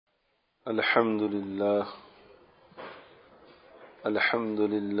الحمد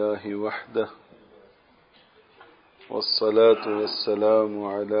لله وحده والصلاة والسلام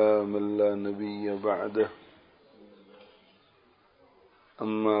على من لا نبي بعده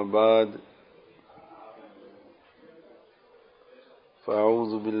أما بعد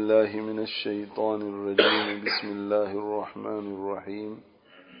فأعوذ بالله من الشيطان الرجيم بسم الله الرحمن الرحيم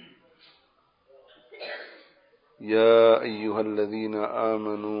يا أيها الذين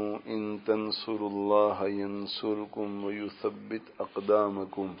آمنوا إن تنصروا الله ينصركم ويثبت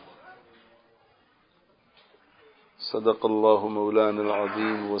أقدامكم صدق الله مولانا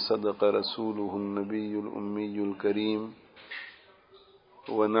العظيم وصدق رسوله النبي الأمي الكريم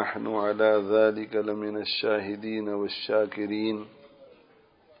ونحن على ذلك لمن الشاهدين والشاكرين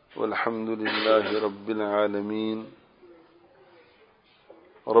والحمد لله رب العالمين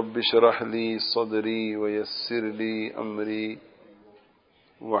رب اشرح لي صدري ويسر لي أمري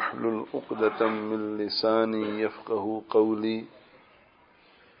واحلل عقدة من لساني يفقه قولي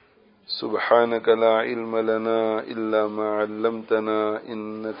سبحانك لا علم لنا إلا ما علمتنا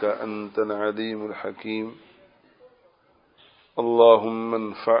إنك أنت العليم الحكيم اللهم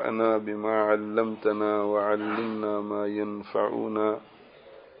انفعنا بما علمتنا وعلمنا ما ينفعنا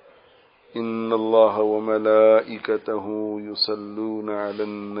إن الله وملائكته يصلون على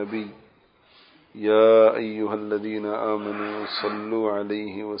النبي يا أيها الذين آمنوا صلوا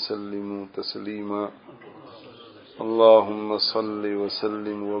عليه وسلموا تسليما اللهم صل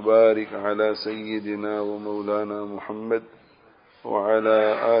وسلم وبارك على سيدنا ومولانا محمد وعلى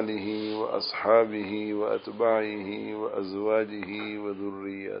آله وأصحابه وأتباعه وأزواجه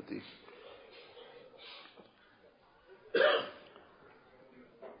وذرياته.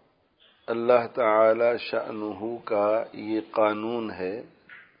 اللہ تعالی شأنہ کا یہ قانون ہے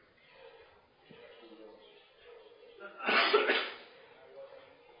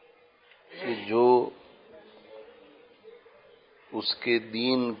کہ جو اس کے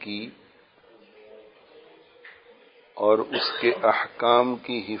دین کی اور اس کے احکام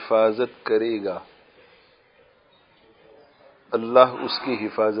کی حفاظت کرے گا اللہ اس کی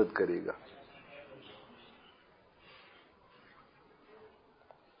حفاظت کرے گا.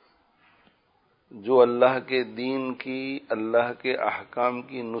 جو اللہ کے دین کی اللہ کے احکام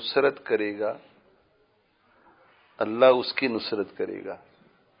کی نصرت کرے گا اللہ اس کی نصرت کرے گا.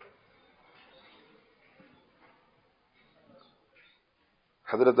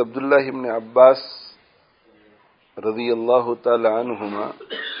 حضرت عبداللہ ابن عباس رضی اللہ تعالی عنہما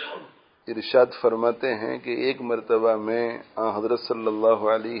ارشاد فرماتے ہیں کہ ایک مرتبہ میں حضرت صلی اللہ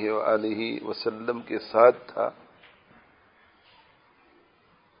علیہ وآلہ وسلم کے ساتھ تھا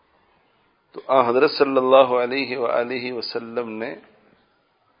تو حضرت صلی اللہ علیہ وآلہ وسلم نے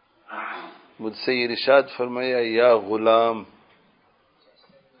مجھ سے ارشاد فرمایا یا غلام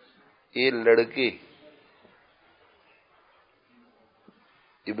اے لڑکے.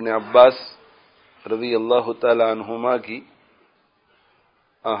 ابن عباس رضی اللہ تعالی عنہما کی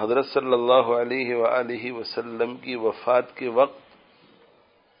حضرت صلی اللہ علیہ وآلہ وسلم کی وفات کے وقت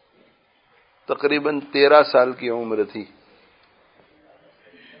تقریباً 13 سال کی عمر تھی.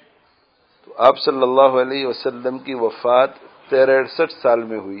 تو آپ صلی اللہ علیہ وسلم کی وفات 63 سال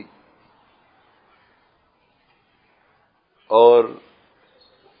میں ہوئی اور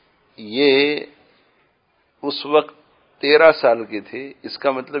یہ اس وقت 13 سال کے تھے. اس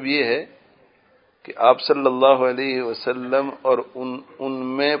کا مطلب یہ ہے کہ آپ صلی اللہ علیہ وسلم اور ان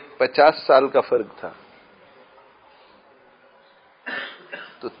میں 50 سال کا فرق تھا.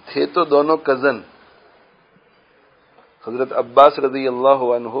 تو تھے تو دونوں کزن. حضرت عباس رضی اللہ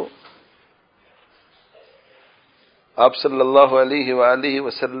عنہ آپ صلی اللہ علیہ وآلہ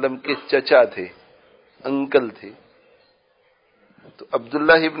وسلم کے چچا تھے، انکل تھے. تو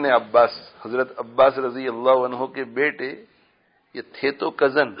عبداللہ ابن عباس حضرت عباس رضی اللہ عنہ کے بیٹے یہ تھے تو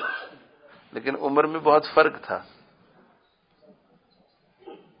کزن لیکن عمر میں بہت فرق تھا.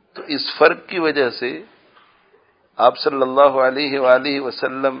 تو اس فرق کی وجہ سے آپ صلی اللہ علیہ وآلہ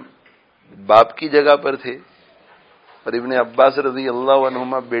وسلم باپ کی جگہ پر تھے اور ابن عباس رضی اللہ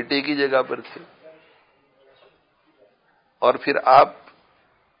عنہما بیٹے کی جگہ پر تھے. اور پھر آپ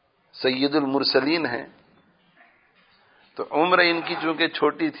سید المرسلین ہیں تو عمر ان کی چونکہ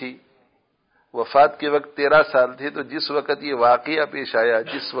چھوٹی تھی، وفات کے وقت 13 سال تھے. تو جس وقت یہ واقعہ پیش آیا،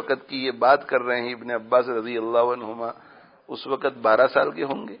 جس وقت کی یہ بات کر رہے ہیں ابن عباس رضی اللہ عنہما، اس وقت 12 سال کے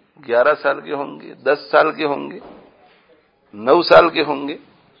ہوں گے، 11 سال کے ہوں گے، 10 سال کے ہوں گے، 9 سال کے ہوں گے.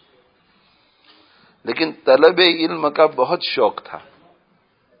 لیکن طلب علم کا بہت شوق تھا،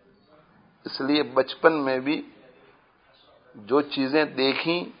 اس لیے بچپن میں بھی جو چیزیں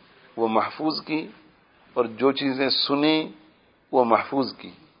دیکھیں وہ محفوظ کی اور جو چیزیں سنیں وہ محفوظ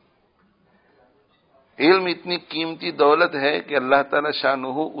کی. علم اتنی قیمتی دولت ہے کہ اللہ تعالی شانہ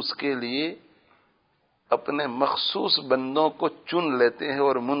اس کے لیے اپنے مخصوص بندوں کو چن لیتے ہیں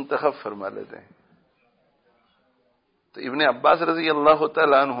اور منتخب فرما لیتے ہیں. تو ابن عباس رضی اللہ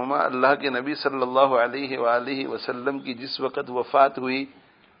تعالی عنہما اللہ کے نبی صلی اللہ علیہ وآلہ وسلم کی جس وقت وفات ہوئی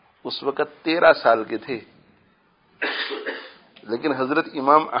اس وقت 13 سال کے تھے، لیکن حضرت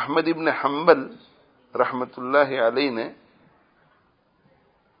امام احمد ابن حنبل رحمت اللہ علیہ نے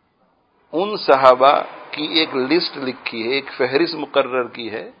ان صحابہ کی ایک لسٹ لکھی ہے، ایک فہرست مقرر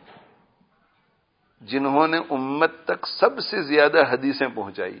کی ہے جنہوں نے امت تک سب سے زیادہ حدیثیں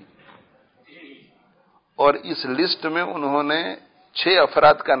پہنچائی، اور اس لسٹ میں انہوں نے 6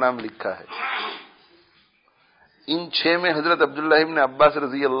 افراد کا نام لکھا ہے. ان 6 میں حضرت عبداللہ ابن عباس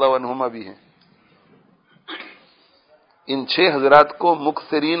رضی اللہ عنہما بھی ہیں. ان 6 حضرات کو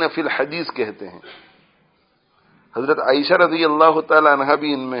مکثرین فی الحدیث کہتے ہیں. حضرت عائشہ رضی اللہ تعالی عنہا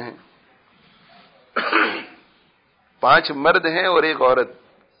بھی ان میں ہیں. 5 مرد ہیں اور 1 عورت.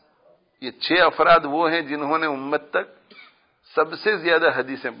 یہ 6 افراد وہ ہیں جنہوں نے امت تک سب سے زیادہ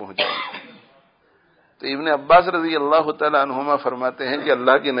حدیثیں پہنچائی. تو ابن عباس رضی اللہ تعالی عنہما فرماتے ہیں کہ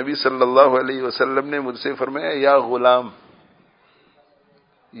اللہ کے نبی صلی اللہ علیہ وسلم نے مجھ سے فرمایا یا غلام،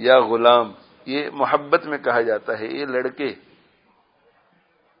 یا غلام. یہ محبت میں کہا جاتا ہے. یہ لڑکے،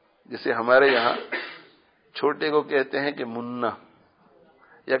 جیسے ہمارے یہاں چھوٹے کو کہتے ہیں کہ منا،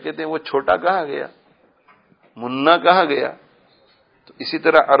 یا کہتے ہیں وہ چھوٹا کہاں گیا، منا کہاں گیا. تو اسی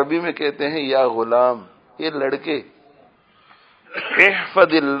طرح عربی میں کہتے ہیں یا غلام، یہ لڑکے.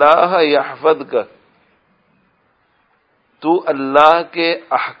 احفظ اللہ یحفظک، تو اللہ کے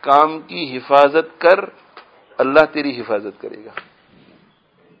احکام کی حفاظت کر، اللہ تیری حفاظت کرے گا.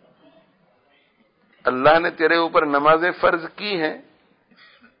 اللہ نے تیرے اوپر نمازیں فرض کی ہیں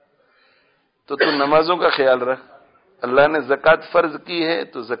تو تو نمازوں کا خیال رکھ. اللہ نے زکوٰۃ فرض کی ہے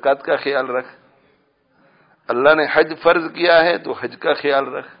تو زکوٰۃ کا خیال رکھ. اللہ نے حج فرض کیا ہے تو حج کا خیال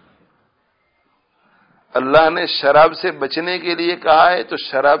رکھ. اللہ نے شراب سے بچنے کے لیے کہا ہے تو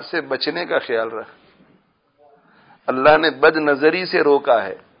شراب سے بچنے کا خیال رکھ. اللہ نے بد نظری سے روکا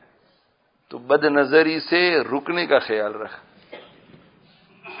ہے تو بد نظری سے رکنے کا خیال رکھ.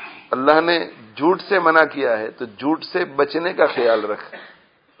 اللہ نے جھوٹ سے منع کیا ہے تو جھوٹ سے بچنے کا خیال رکھ.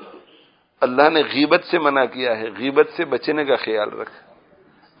 اللہ نے غیبت سے منع کیا ہے، غیبت سے بچنے کا خیال رکھ.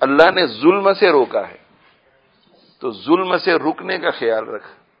 اللہ نے ظلم سے روکا ہے تو ظلم سے رکنے کا خیال رکھ.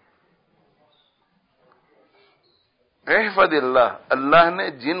 احفظ اللہ، اللہ نے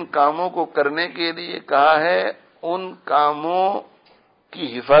جن کاموں کو کرنے کے لیے کہا ہے ان کاموں کی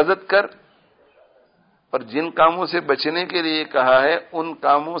حفاظت کر، اور جن کاموں سے بچنے کے لیے کہا ہے ان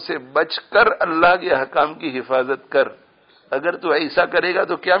کاموں سے بچ کر اللہ کے احکام کی حفاظت کر. اگر تو ایسا کرے گا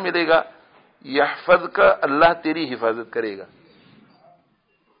تو کیا ملے گا؟ یحفظ کا، اللہ تیری حفاظت کرے گا.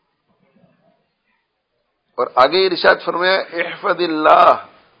 اور آگے ارشاد فرمایا احفظ اللہ،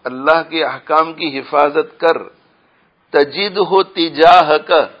 اللہ کے احکام کی حفاظت کر. تجدہ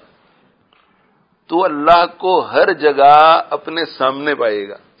تجاہک، تو اللہ کو ہر جگہ اپنے سامنے پائے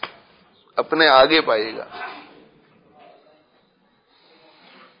گا، اپنے آگے پائے گا.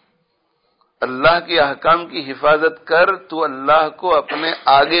 اللہ کے احکام کی حفاظت کر تو اللہ کو اپنے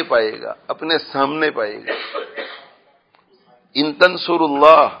آگے پائے گا، اپنے سامنے پائے گا. ان تنصر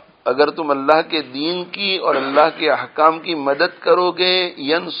اللہ، اگر تم اللہ کے دین کی اور اللہ کے احکام کی مدد کرو گے،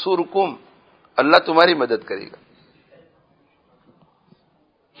 ینصرکم، اللہ تمہاری مدد کرے گا.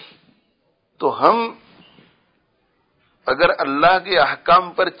 تو ہم اگر اللہ کے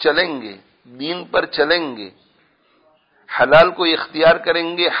احکام پر چلیں گے، دین پر چلیں گے، حلال کو اختیار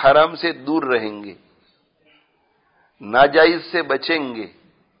کریں گے، حرام سے دور رہیں گے، ناجائز سے بچیں گے،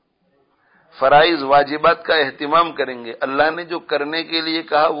 فرائض واجبات کا اہتمام کریں گے، اللہ نے جو کرنے کے لیے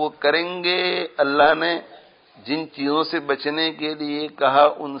کہا وہ کریں گے، اللہ نے جن چیزوں سے بچنے کے لیے کہا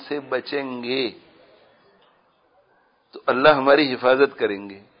ان سے بچیں گے، تو اللہ ہماری حفاظت کریں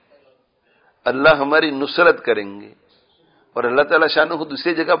گے، اللہ ہماری نصرت کریں گے. اور اللہ تعالیٰ شانہ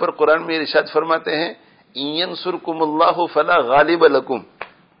دوسری جگہ پر قرآن میں ارشاد فرماتے ہیں ان ینصرکم اللہ فلا غالب لکم،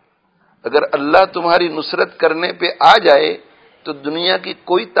 اگر اللہ تمہاری نصرت کرنے پہ آ جائے تو دنیا کی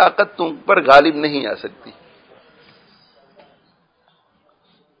کوئی طاقت تم پر غالب نہیں آ سکتی.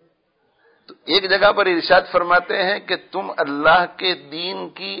 تو ایک جگہ پر ارشاد فرماتے ہیں کہ تم اللہ کے دین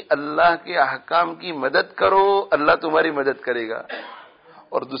کی، اللہ کے احکام کی مدد کرو، اللہ تمہاری مدد کرے گا.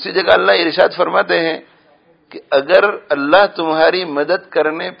 اور دوسری جگہ اللہ ارشاد فرماتے ہیں کہ اگر اللہ تمہاری مدد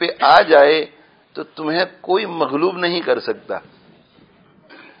کرنے پہ آ جائے تو تمہیں کوئی مغلوب نہیں کر سکتا،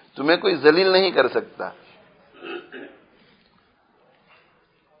 تمہیں کوئی ذلیل نہیں کر سکتا،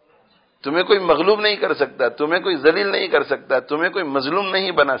 تمہیں کوئی مغلوب نہیں کر سکتا، تمہیں کوئی ذلیل نہیں کر سکتا، تمہیں کوئی مظلوم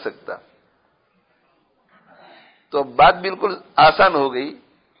نہیں بنا سکتا. تو اب بات بالکل آسان ہو گئی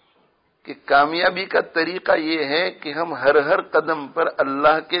کہ کامیابی کا طریقہ یہ ہے کہ ہم ہر قدم پر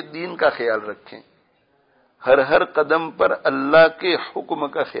اللہ کے دین کا خیال رکھیں، ہر قدم پر اللہ کے حکم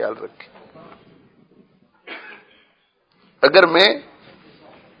کا خیال رکھیں۔ اگر میں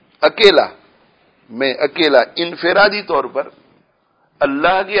اکیلا انفرادی طور پر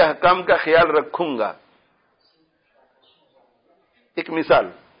اللہ کے احکام کا خیال رکھوں گا، ایک مثال،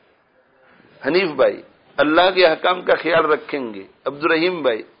 حنیف بھائی اللہ کے احکام کا خیال رکھیں گے، عبد الرحیم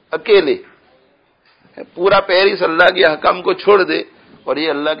بھائی اکیلے، پورا پیرس اللہ کے احکام کو چھوڑ دے اور یہ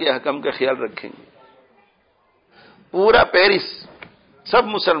اللہ کے احکام کا خیال رکھیں گے، پورا پیرس سب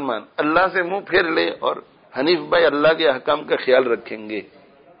مسلمان اللہ سے منہ پھیر لے اور حنیف بھائی اللہ کے احکام کا خیال رکھیں گے،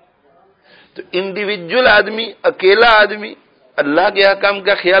 تو انڈیویجول آدمی، اکیلا آدمی اللہ کے احکام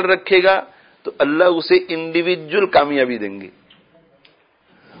کا خیال رکھے گا تو اللہ اسے انڈیویجول کامیابی دیں گے،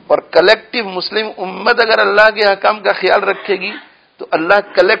 اور کلیکٹیو مسلم امت اگر اللہ کے احکام کا خیال رکھے گی تو اللہ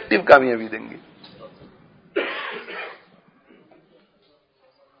کلیکٹیو کامیابی دیں گے۔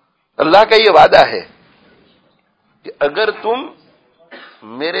 اللہ کا یہ وعدہ ہے کہ اگر تم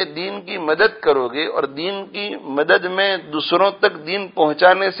میرے دین کی مدد کرو گے، اور دین کی مدد میں دوسروں تک دین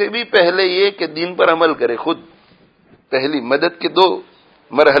پہنچانے سے بھی پہلے یہ کہ دین پر عمل کرے خود، پہلی مدد کے دو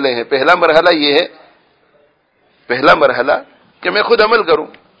مرحلے ہیں، پہلا مرحلہ یہ ہے، پہلا مرحلہ کہ میں خود عمل کروں،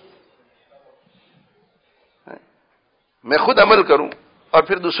 میں خود عمل کروں اور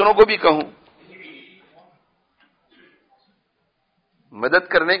پھر دوسروں کو بھی کہوں۔ مدد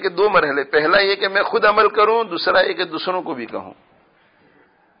کرنے کے دو مرحلے، پہلا یہ کہ میں خود عمل کروں، دوسرا یہ کہ دوسروں کو بھی کہوں۔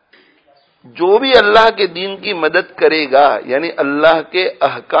 جو بھی اللہ کے دین کی مدد کرے گا، یعنی اللہ کے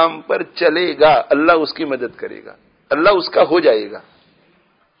احکام پر چلے گا، اللہ اس کی مدد کرے گا، اللہ اس کا ہو جائے گا۔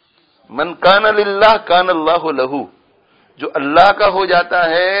 من کان للہ کان اللہ لہو، جو اللہ کا ہو جاتا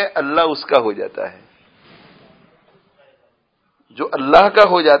ہے اللہ اس کا ہو جاتا ہے، جو اللہ کا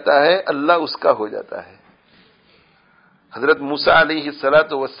ہو جاتا ہے اللہ اس کا ہو جاتا ہے۔ حضرت موسیٰ علیہ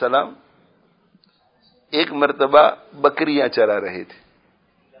الصلاۃ والسلام ایک مرتبہ بکریاں چرا رہے تھے،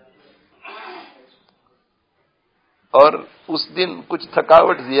 اور اس دن کچھ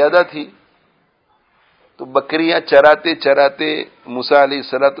تھکاوٹ زیادہ تھی، تو بکریاں چراتے چراتے موسیٰ علیہ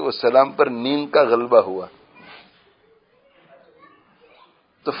الصلاۃ والسلام پر نیند کا غلبہ ہوا،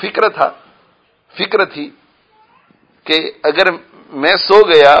 تو فکر تھی کہ اگر میں سو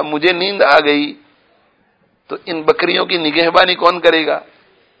گیا، مجھے نیند آ گئی تو ان بکریوں کی نگہبانی کون کرے گا؟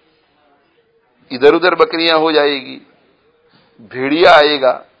 ادھر ادھر بکریاں ہو جائے گی، بھیڑیا آئے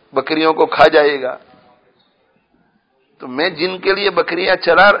گا بکریوں کو کھا جائے گا، تو میں جن کے لیے بکریاں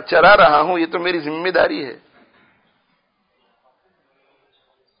چرا رہا ہوں یہ تو میری ذمہ داری ہے۔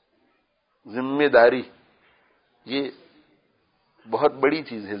 ذمہ داری یہ بہت بڑی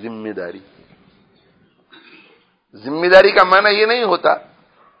چیز ہے، ذمہ داری۔ ذمہ داری کا معنی یہ نہیں ہوتا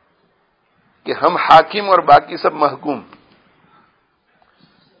کہ ہم حاکم اور باقی سب محکوم،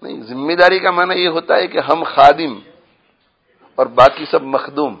 نہیں، ذمہ داری کا معنی یہ ہوتا ہے کہ ہم خادم اور باقی سب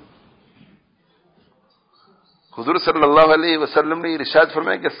مخدوم۔ حضور صلی اللہ علیہ وسلم نے ارشاد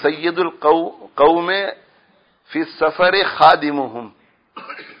فرمایا کہ سید القوم فی السفر خادمہم،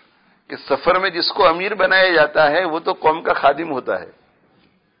 کہ سفر میں جس کو امیر بنایا جاتا ہے وہ تو قوم کا خادم ہوتا ہے،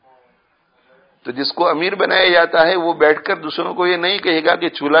 تو جس کو امیر بنایا جاتا ہے وہ بیٹھ کر دوسروں کو یہ نہیں کہے گا کہ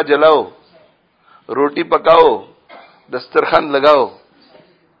چولہا جلاؤ، روٹی پکاؤ، دسترخوان لگاؤ،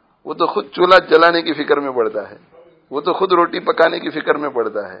 وہ تو خود چولہا جلانے کی فکر میں پڑتا ہے، وہ تو خود روٹی پکانے کی فکر میں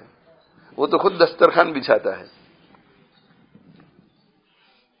پڑتا ہے، وہ تو خود دسترخوان بچھاتا ہے۔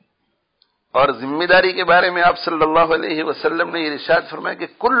 اور ذمہ داری کے بارے میں آپ صلی اللہ علیہ وسلم نے ارشاد فرمایا کہ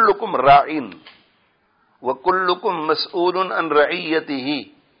کلکم راعٍ وکلکم مسئول عن رعیتہ،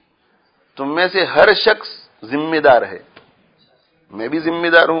 تم میں سے ہر شخص ذمہ دار ہے، میں بھی ذمہ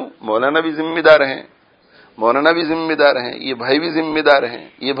دار ہوں، مولانا بھی ذمہ دار ہیں، مولانا بھی ذمہ دار ہیں، یہ بھائی بھی ذمہ دار ہیں،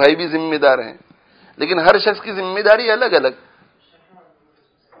 یہ بھائی بھی ذمہ دار ہیں، لیکن ہر شخص کی ذمہ داری الگ الگ،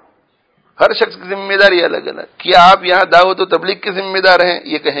 ہر شخص کی ذمہ داری الگ الگ۔ کیا آپ یہاں دعوت و تبلیغ کے ذمہ دار ہیں؟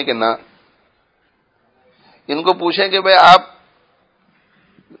 یہ کہیں کہ نہ۔ ان کو پوچھیں کہ بھئی آپ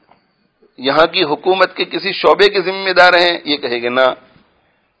یہاں کی حکومت کے کسی شعبے کے ذمہ دار ہیں؟ یہ کہیں کہ نہ۔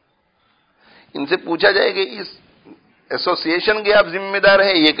 ان سے پوچھا جائے کہ اس ایسوسی ایشن کے آپ ذمہ دار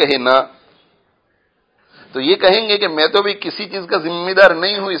ہیں؟ یہ کہے نہ۔ تو یہ کہیں گے کہ میں تو بھی کسی چیز کا ذمہ دار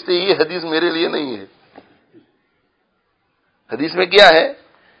نہیں ہوں، اس لیے یہ حدیث میرے لیے نہیں ہے۔ حدیث میں کیا ہے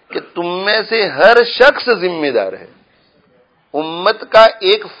کہ تم میں سے ہر شخص ذمہ دار ہے، امت کا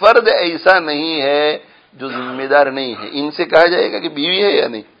ایک فرد ایسا نہیں ہے جو ذمہ دار نہیں ہے۔ ان سے کہا جائے گا کہ بیوی ہے یا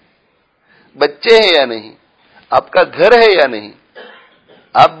نہیں، بچے ہیں یا نہیں، آپ کا گھر ہے یا نہیں،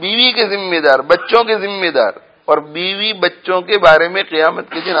 آپ بیوی کے ذمہ دار، بچوں کے ذمہ دار اور بیوی بچوں کے بارے میں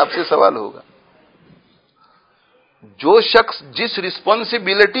قیامت کے دن آپ سے سوال ہوگا. جو شخص جس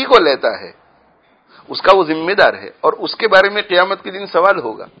رسپانسبلٹی کو لیتا ہے اس کا وہ ذمہ دار ہے، اور اس کے بارے میں قیامت کے دن سوال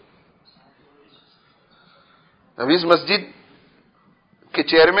ہوگا. ابھی اس مسجد کے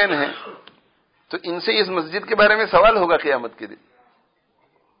چیئرمین ہیں تو ان سے اس مسجد کے بارے میں سوال ہوگا قیامت کے دن.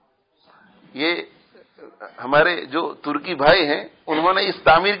 یہ ہمارے جو ترکی بھائی ہیں انہوں نے اس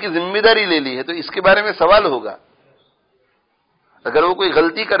تعمیر کی ذمہ داری لے لی ہے تو اس کے بارے میں سوال ہوگا. اگر وہ کوئی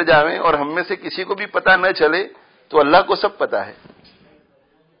غلطی کر جاویں اور ہم میں سے کسی کو بھی پتہ نہ چلے تو اللہ کو سب پتہ ہے،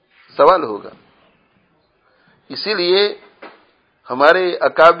 سوال ہوگا. اسی لیے ہمارے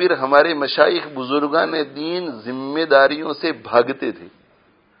اکابر، ہمارے مشائخ، بزرگان دین ذمہ داریوں سے بھاگتے تھے.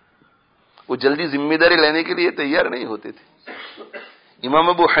 وہ جلدی ذمہ داری لینے کے لیے تیار نہیں ہوتے تھے. امام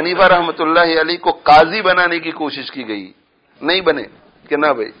ابو حنیفہ رحمۃ اللہ علیہ کو قاضی بنانے کی کوشش کی گئی، نہیں بنے کہ نہ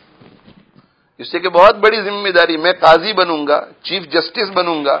بھائی، اس سے کہ بہت بڑی ذمہ داری، میں قاضی بنوں گا، چیف جسٹس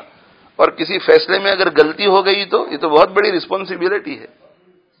بنوں گا، اور کسی فیصلے میں اگر غلطی ہو گئی تو یہ تو بہت بڑی رسپانسبلٹی ہے.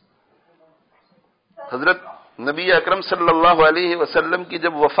 حضرت نبی اکرم صلی اللہ علیہ وسلم کی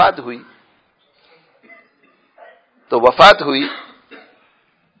جب وفات ہوئی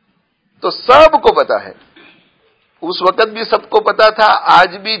تو سب کو پتا ہے، اس وقت بھی سب کو پتا تھا،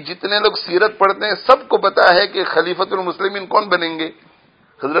 آج بھی جتنے لوگ سیرت پڑھتے ہیں سب کو پتا ہے کہ خلیفۃ المسلمین کون بنیں گے؟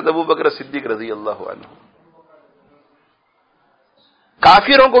 حضرت ابو بکر صدیق رضی اللہ عنہ.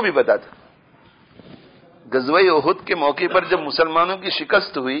 کافروں کو بھی پتا تھا. غزوہ احد کے موقع پر جب مسلمانوں کی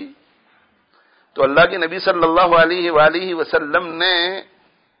شکست ہوئی تو اللہ کے نبی صلی اللہ علیہ وآلہ وسلم نے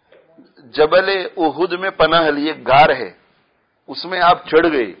جبل احد میں پناہ لی. ایک غار ہے، اس میں آپ چڑھ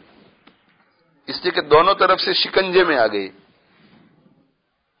گئے، اس لیے کہ دونوں طرف سے شکنجے میں آ گئے.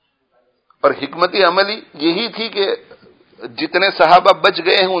 اور حکمت عملی یہی تھی کہ جتنے صحابہ بچ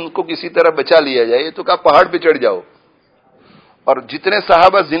گئے ہیں ان کو کسی طرح بچا لیا جائے. تو کہا پہاڑ پہ چڑھ جاؤ، اور جتنے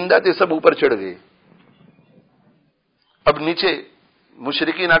صحابہ زندہ تھے سب اوپر چڑھ گئے. اب نیچے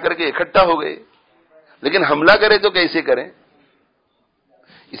مشرکین آ کر کے اکٹھا ہو گئے، لیکن حملہ کرے تو کیسے کریں؟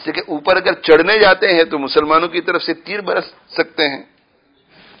 اس سے کہ اوپر اگر چڑھنے جاتے ہیں تو مسلمانوں کی طرف سے تیر برس سکتے ہیں،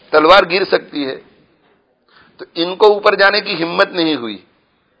 تلوار گر سکتی ہے. تو ان کو اوپر جانے کی ہمت نہیں ہوئی.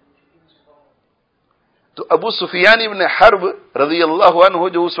 تو ابو سفیان ابن حرب رضی اللہ عنہ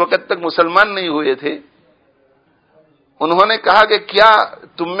جو اس وقت تک مسلمان نہیں ہوئے تھے، انہوں نے کہا کہ کیا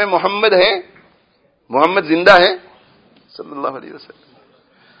تم میں محمد ہے؟ محمد زندہ ہے صلی اللہ علیہ وسلم.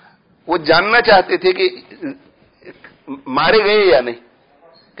 وہ جاننا چاہتے تھے کہ مارے گئے یا نہیں،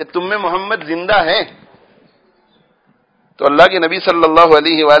 کہ تم میں محمد زندہ ہے. تو اللہ کے نبی صلی اللہ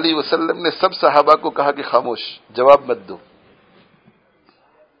علیہ وآلہ وسلم نے سب صحابہ کو کہا کہ خاموش، جواب مت دو.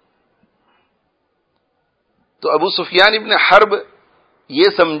 تو ابو سفیان ابن حرب یہ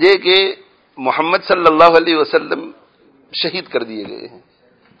سمجھے کہ محمد صلی اللہ علیہ وسلم شہید کر دیے گئے ہیں.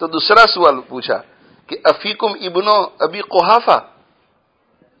 تو دوسرا سوال پوچھا کہ افیکم ابن ابی قحافہ،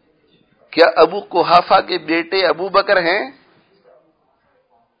 کیا ابو قحافہ کے بیٹے ابو بکر ہیں؟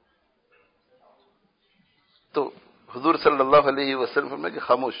 تو حضور صلی اللہ علیہ وسلم فرمایا کہ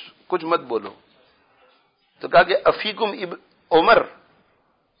خاموش، کچھ مت بولو. تو کہا کہ افیکم عمر،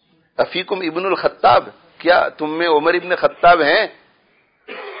 افیکم ابن الخطاب، کیا تم میں عمر ابن خطاب ہیں؟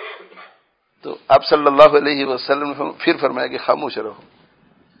 تو آپ صلی اللہ علیہ وسلم پھر فرمایا کہ خاموش رہو.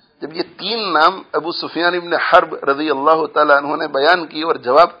 جب یہ تین نام ابو سفیان ابن حرب رضی اللہ تعالیٰ عنہ نے بیان کی اور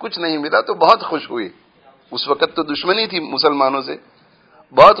جواب کچھ نہیں ملا تو بہت خوش ہوئے. اس وقت تو دشمنی تھی مسلمانوں سے،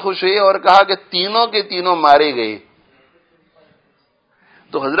 بہت خوش ہوئے اور کہا کہ تینوں کے تینوں مارے گئے.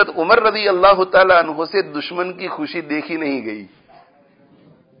 تو حضرت عمر رضی اللہ تعالیٰ عنہ سے دشمن کی خوشی دیکھی نہیں گئی.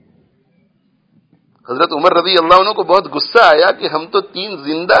 حضرت عمر رضی اللہ عنہ کو بہت غصہ آیا کہ ہم تو تین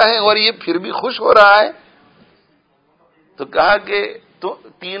زندہ ہیں اور یہ پھر بھی خوش ہو رہا ہے. تو کہا کہ تو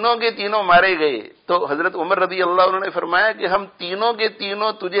تینوں کے تینوں مارے گئے. تو حضرت عمر رضی اللہ عنہ نے فرمایا کہ ہم تینوں کے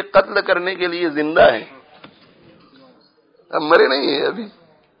تینوں تجھے قتل کرنے کے لیے زندہ ہیں، اب مرے نہیں ہیں، ابھی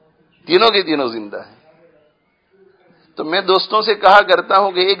تینوں کے تینوں زندہ ہیں. تو میں دوستوں سے کہا کرتا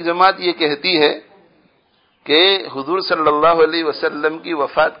ہوں کہ ایک جماعت یہ کہتی ہے کہ حضور صلی اللہ علیہ وسلم کی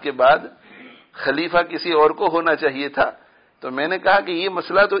وفات کے بعد خلیفہ کسی اور کو ہونا چاہیے تھا. تو میں نے کہا کہ یہ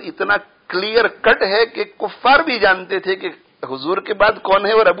مسئلہ تو اتنا کلیئر کٹ ہے کہ کفار بھی جانتے تھے کہ حضور کے بعد کون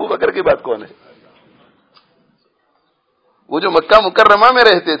ہے اور ابو بکر کے بعد کون ہے. وہ جو مکہ مکرمہ میں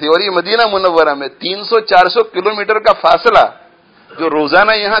رہتے تھے اور یہ مدینہ منورہ میں 300-400 کلومیٹر کا فاصلہ، جو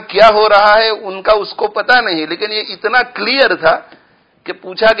روزانہ یہاں کیا ہو رہا ہے ان کا اس کو پتا نہیں، لیکن یہ اتنا کلیئر تھا کہ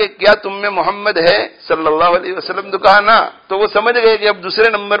پوچھا کہ کیا تم میں محمد ہے صلی اللہ علیہ وسلم؟ تو کہا نہ. تو وہ سمجھ گئے کہ اب دوسرے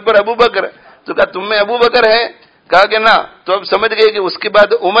نمبر پر ابو بکر. تو کہا تم میں ابو بکر ہے؟ کہا کہ نہ. تو اب سمجھ گئے کہ اس کے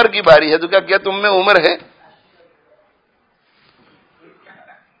بعد عمر کی باری ہے. تو کہا کیا تم میں عمر ہے؟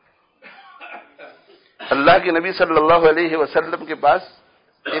 اللہ کے نبی صلی اللہ علیہ وسلم کے پاس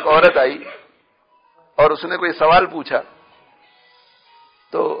ایک عورت آئی اور اس نے کوئی سوال پوچھا،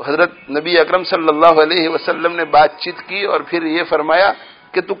 تو حضرت نبی اکرم صلی اللہ علیہ وسلم نے بات چیت کی اور پھر یہ فرمایا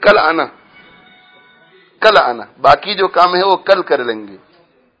کہ تو کل آنا، باقی جو کام ہے وہ کل کر لیں گے۔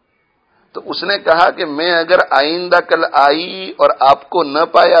 تو اس نے کہا کہ میں اگر آئندہ کل آئی اور آپ کو نہ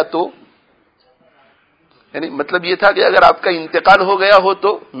پایا تو، یعنی مطلب یہ تھا کہ اگر آپ کا انتقال ہو گیا ہو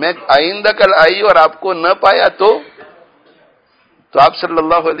تو، میں آئندہ کل آئی اور آپ کو نہ پایا تو آپ صلی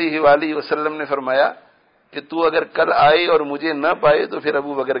اللہ علیہ وآلہ وسلم نے فرمایا کہ تو اگر کل آئے اور مجھے نہ پائے تو پھر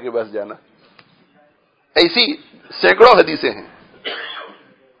ابو بکر کے پاس جانا۔ ایسی سینکڑوں حدیثیں ہیں۔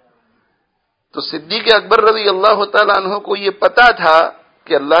 تو صدیق اکبر رضی اللہ تعالیٰ عنہ کو یہ پتا تھا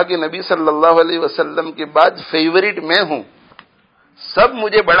کہ اللہ کے نبی صلی اللہ علیہ وسلم کے بعد فیورٹ میں ہوں، سب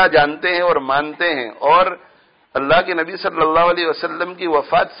مجھے بڑا جانتے ہیں اور مانتے ہیں، اور اللہ کے نبی صلی اللہ علیہ وسلم کی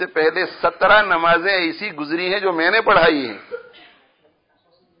وفات سے پہلے 17 نمازیں ایسی گزری ہیں جو میں نے پڑھائی ہیں،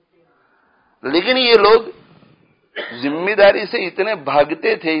 لیکن یہ لوگ ذمہ داری سے اتنے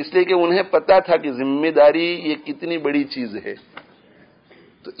بھاگتے تھے اس لیے کہ انہیں پتا تھا کہ ذمہ داری یہ کتنی بڑی چیز ہے،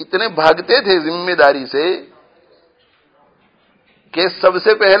 تو اتنے بھاگتے تھے ذمہ داری سے کہ سب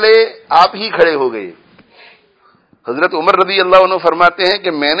سے پہلے آپ ہی کھڑے ہو گئے۔ حضرت عمر رضی اللہ عنہ فرماتے ہیں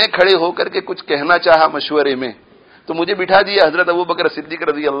کہ میں نے کھڑے ہو کر کے کچھ کہنا چاہا مشورے میں تو مجھے بٹھا دیا حضرت ابو بکر صدیق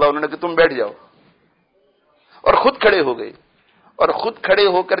رضی اللہ عنہ نے کہ تم بیٹھ جاؤ، اور خود کھڑے ہو گئے اور خود کھڑے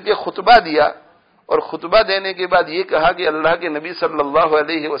ہو کر کے خطبہ دیا، اور خطبہ دینے کے بعد یہ کہا کہ اللہ کے نبی صلی اللہ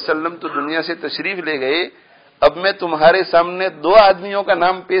علیہ وسلم تو دنیا سے تشریف لے گئے، اب میں تمہارے سامنے 2 آدمیوں کا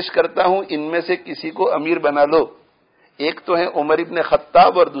نام پیش کرتا ہوں، ان میں سے کسی کو امیر بنا لو، ایک تو ہیں عمر ابن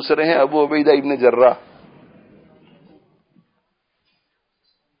خطاب اور دوسرے ہیں ابو عبیدہ ابن جراح۔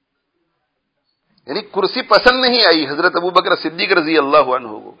 یعنی کرسی پسند نہیں آئی حضرت ابو بکر صدیق رضی اللہ عنہ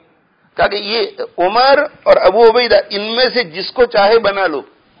کو، کہا کہ یہ عمر اور ابو عبیدہ ان میں سے جس کو چاہے بنا لو۔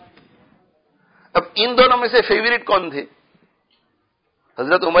 اب ان دونوں میں سے فیورٹ کون تھے؟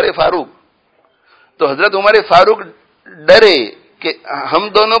 حضرت عمر فاروق۔ تو حضرت عمر فاروق ڈرے کہ ہم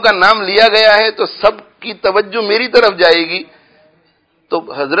دونوں کا نام لیا گیا ہے تو سب کی توجہ میری طرف جائے گی، تو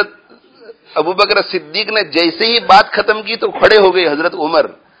حضرت ابو بکر صدیق نے جیسے ہی بات ختم کی تو کھڑے ہو گئے حضرت عمر،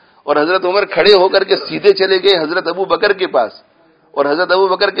 اور حضرت عمر کھڑے ہو کر کے سیدھے چلے گئے حضرت ابو بکر کے پاس، اور حضرت ابو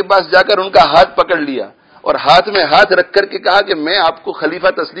بکر کے پاس جا کر ان کا ہاتھ پکڑ لیا اور ہاتھ میں ہاتھ رکھ کر کے کہا کہ میں آپ کو خلیفہ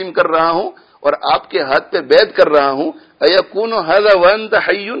تسلیم کر رہا ہوں اور آپ کے ہاتھ پہ بیعت کر رہا ہوں، ایکون ھذا وانت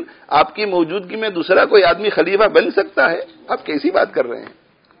حی، آپ کی موجودگی میں دوسرا کوئی آدمی خلیفہ بن سکتا ہے؟ آپ کیسی بات کر رہے ہیں؟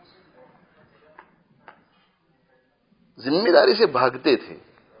 ذمہ داری سے بھاگتے تھے۔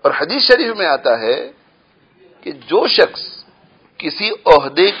 اور حدیث شریف میں آتا ہے کہ جو شخص کسی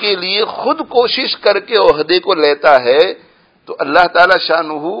عہدے کے لیے خود کوشش کر کے عہدے کو لیتا ہے تو اللہ تعالی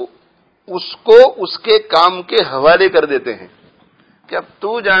شانہ اس کو اس کے کام کے حوالے کر دیتے ہیں کہ اب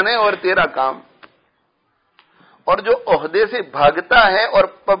تو جانے اور تیرا کام۔ اور جو عہدے سے بھاگتا ہے اور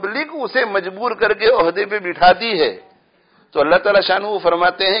پبلک اسے مجبور کر کے عہدے پہ بٹھاتی ہے تو اللہ تعالی شانہ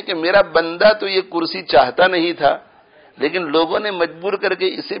فرماتے ہیں کہ میرا بندہ تو یہ کرسی چاہتا نہیں تھا لیکن لوگوں نے مجبور کر کے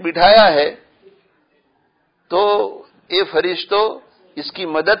اسے بٹھایا ہے، تو اے فرشتوں اس کی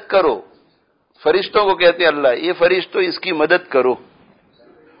مدد کرو۔ فرشتوں کو کہتے ہیں اللہ، یہ فرشتوں اس کی مدد کرو۔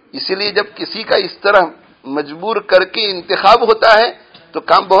 اسی لیے جب کسی کا اس طرح مجبور کر کے انتخاب ہوتا ہے تو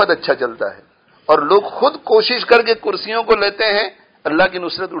کام بہت اچھا چلتا ہے، اور لوگ خود کوشش کر کے کرسیوں کو لیتے ہیں، اللہ کی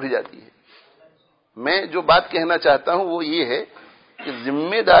نصرت اٹھ جاتی ہے۔ میں جو بات کہنا چاہتا ہوں وہ یہ ہے کہ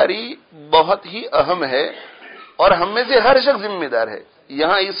ذمہ داری بہت ہی اہم ہے، اور ہم میں سے ہر شخص ذمہ دار ہے۔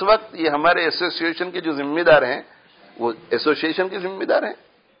 یہاں اس وقت یہ ہمارے ایسوسی ایشن کے جو ذمہ دار ہیں وہ ایسوسی ایشن کے ذمہ دار ہیں،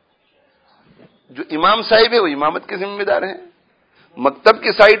 جو امام صاحب ہے وہ امامت کے ذمہ دار ہیں، مکتب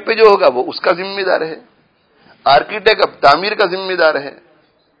کی سائٹ پہ جو ہوگا وہ اس کا ذمہ دار ہے، آرکیٹیکٹ اب تعمیر کا ذمہ دار ہے،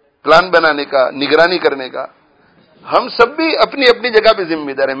 پلان بنانے کا، نگرانی کرنے کا۔ ہم سب بھی اپنی اپنی جگہ پہ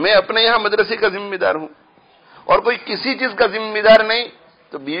ذمہ دار ہیں۔ میں اپنے یہاں مدرسے کا ذمہ دار ہوں، اور کوئی کسی چیز کا ذمہ دار نہیں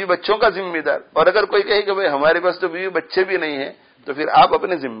تو بیوی بچوں کا ذمہ دار، اور اگر کوئی کہے کہ بھئی ہمارے پاس تو بیوی بچے بھی نہیں ہیں تو پھر آپ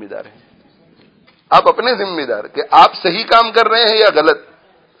اپنے ذمہ دار ہیں۔ آپ اپنے ذمہ دار کہ آپ صحیح کام کر رہے ہیں یا غلط،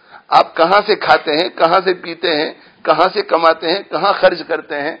 آپ کہاں سے کھاتے ہیں، کہاں سے پیتے ہیں، کہاں سے کماتے ہیں، کہاں خرچ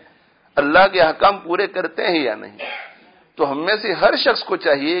کرتے ہیں، اللہ کے احکام پورے کرتے ہیں یا نہیں۔ تو ہم میں سے ہر شخص کو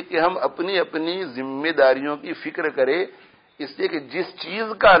چاہیے کہ ہم اپنی اپنی ذمہ داریوں کی فکر کریں، اس لیے کہ جس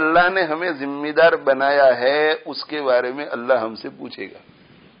چیز کا اللہ نے ہمیں ذمہ دار بنایا ہے اس کے بارے میں اللہ ہم سے پوچھے گا۔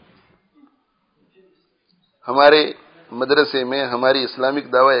 ہمارے مدرسے میں، ہماری اسلامک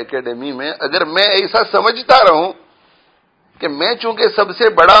دعوی اکیڈمی میں اگر میں ایسا سمجھتا رہوں کہ میں چونکہ سب سے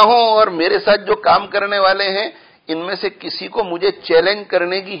بڑا ہوں اور میرے ساتھ جو کام کرنے والے ہیں ان میں سے کسی کو مجھے چیلنج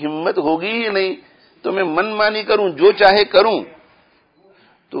کرنے کی ہمت ہوگی ہی نہیں، تو میں من مانی کروں، جو چاہے کروں،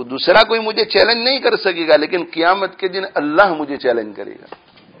 تو دوسرا کوئی مجھے چیلنج نہیں کر سکے گا، لیکن قیامت کے دن اللہ مجھے چیلنج کرے گا.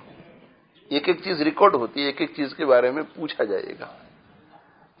 ایک ایک چیز ریکارڈ ہوتی ہے، ایک ایک چیز کے بارے میں پوچھا جائے گا.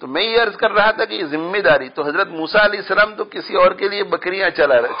 تو میں یہ عرض کر رہا تھا کہ یہ ذمہ داری تو حضرت موسیٰ علیہ السلام تو کسی اور کے لیے بکریاں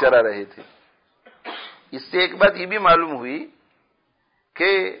چرا رہے تھے. اس سے ایک بات یہ بھی معلوم ہوئی کہ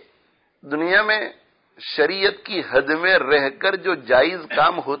دنیا میں شریعت کی حد میں رہ کر جو جائز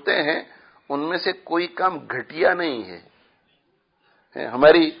کام ہوتے ہیں ان میں سے کوئی کام گھٹیا نہیں ہے.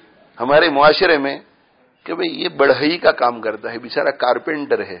 ہمارے معاشرے میں کہ بھئی یہ بڑھئی کا کام کرتا ہے، بیچارہ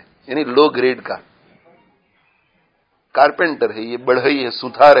کارپینٹر ہے، یعنی لو گریڈ کا کارپینٹر ہے، یہ بڑھئی ہے،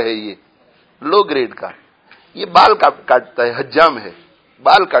 ستھار ہے، یہ لو گریڈ کا. یہ بال کاٹتا ہے، حجام ہے،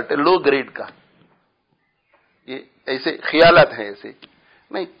 بال کاٹے، لو گریڈ کا. یہ ایسے خیالات ہیں. ایسے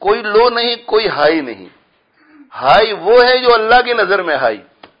نہیں، کوئی لو نہیں، کوئی ہائی نہیں. ہائی وہ ہے جو اللہ کی نظر میں ہائی،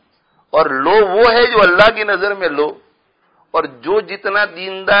 اور لو وہ ہے جو اللہ کی نظر میں لو. اور جو جتنا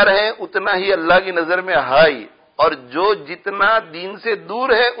دیندار ہے اتنا ہی اللہ کی نظر میں ہائی، اور جو جتنا دین سے دور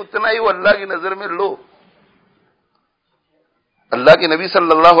ہے اتنا ہی وہ اللہ کی نظر میں لو. اللہ کے نبی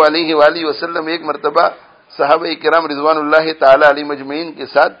صلی اللہ علیہ وآلہ وسلم ایک مرتبہ صحابہ کرام رضوان اللہ تعالی علیہ مجمعین کے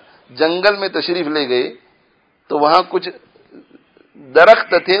ساتھ جنگل میں تشریف لے گئے، تو وہاں کچھ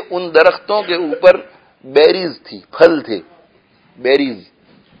درخت تھے، ان درختوں کے اوپر بیریز تھی، پھل تھے، بیریز.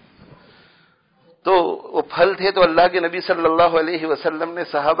 تو وہ پھل تھے، تو اللہ کے نبی صلی اللہ علیہ وسلم نے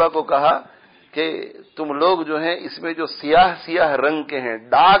صحابہ کو کہا کہ تم لوگ جو ہیں اس میں جو سیاہ سیاہ رنگ کے ہیں،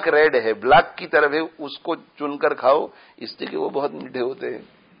 ڈارک ریڈ ہے، بلیک کی طرف ہے، اس کو چن کر کھاؤ، اس لیے کہ وہ بہت میٹھے ہوتے ہیں.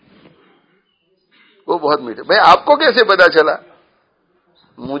 وہ بہت میٹھے. بھائی آپ کو کیسے پتا چلا؟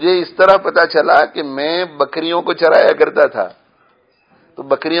 مجھے اس طرح پتا چلا کہ میں بکریوں کو چرایا کرتا تھا، تو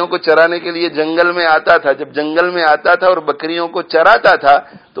بکریوں کو چرانے کے لیے جنگل میں آتا تھا. جب جنگل میں آتا تھا اور بکریوں کو چراتا تھا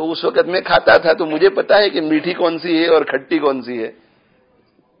تو اس وقت میں کھاتا تھا، تو مجھے پتا ہے کہ میٹھی کون سی ہے اور کھٹی کون سی ہے.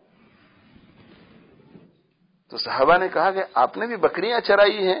 تو صحابہ نے کہا کہ آپ نے بھی بکریاں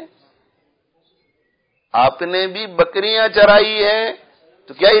چرائی ہیں؟ آپ نے بھی بکریاں چرائی ہیں؟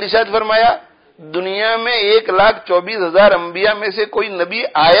 تو کیا ارشاد فرمایا؟ دنیا میں 1,24,000 انبیاء میں سے کوئی نبی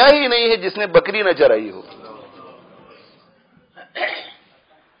آیا ہی نہیں ہے جس نے بکری نہ چرائی ہو.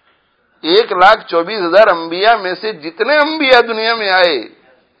 1,24,000 انبیاء میں سے جتنے انبیاء دنیا میں آئے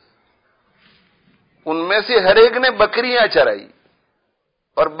ان میں سے ہر ایک نے بکریاں چرائی،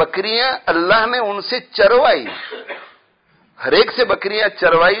 اور بکریاں اللہ نے ان سے چروائی. ہر ایک سے بکریاں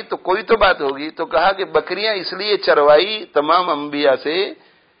چروائی تو کوئی تو بات ہوگی. تو کہا کہ بکریاں اس لیے چروائی تمام انبیاء سے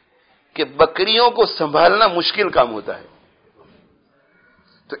کہ بکریوں کو سنبھالنا مشکل کام ہوتا ہے،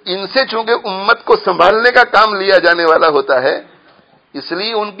 تو ان سے چونکہ امت کو سنبھالنے کا کام لیا جانے والا ہوتا ہے، اس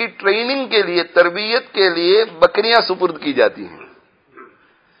لیے ان کی ٹریننگ کے لیے، تربیت کے لیے بکریاں سپرد کی جاتی ہیں.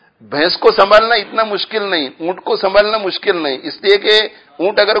 بھینس کو سنبھالنا اتنا مشکل نہیں، اونٹ کو سنبھالنا مشکل نہیں، اس لیے کہ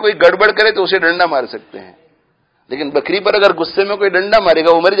اونٹ اگر کوئی گڑبڑ کرے تو اسے ڈنڈا مار سکتے ہیں، لیکن بکری پر اگر غصے میں کوئی ڈنڈا مارے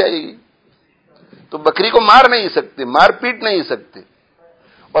گا وہ مر جائے گی. تو بکری کو مار نہیں سکتے، مار پیٹ نہیں سکتے.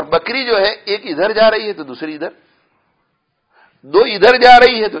 اور بکری جو ہے ایک ادھر جا رہی ہے تو دوسری ادھر، دو ادھر جا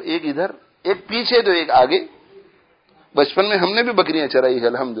رہی ہے تو ایک ادھر، ایک پیچھے تو ایک آگے. بچپن میں ہم نے بھی بکریاں چرائی ہے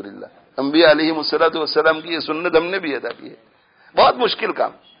الحمدللہ. انبیاء علیہ الصلوۃ والسلام کی یہ سنت ہم نے بھی ادا کی ہے. بہت مشکل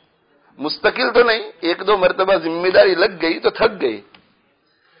کام، مستقل تو نہیں، 1-2 مرتبہ ذمہ داری لگ گئی تو تھک گئی.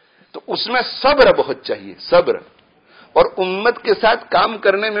 تو اس میں صبر بہت چاہیے، صبر، اور امت کے ساتھ کام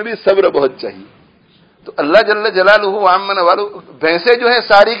کرنے میں بھی صبر بہت چاہیے. تو اللہ جل جلالہ عامن والو، بھینسیں جو ہیں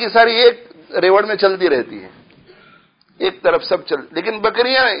ساری کی ساری ایک ریوڑ میں چلتی رہتی ہیں، ایک طرف سب لیکن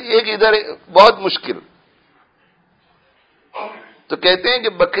بکریاں ایک ادھر، بہت مشکل. تو کہتے ہیں کہ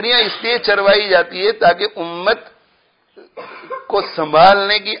بکریاں اس لیے چروائی جاتی ہے تاکہ امت کو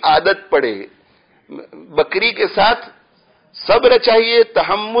سنبھالنے کی عادت پڑے. بکری کے ساتھ صبر چاہیے،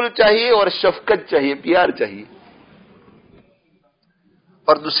 تحمل چاہیے، اور شفقت چاہیے، پیار چاہیے.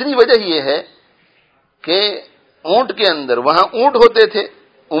 اور دوسری وجہ یہ ہے کہ اونٹ کے اندر، وہاں اونٹ ہوتے تھے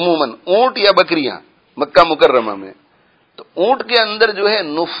عموماً، اونٹ یا بکریاں مکہ مکرمہ میں، تو اونٹ کے اندر جو ہے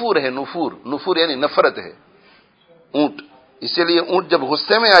نفور ہے، نفور یعنی نفرت ہے اونٹ. اسی لیے اونٹ جب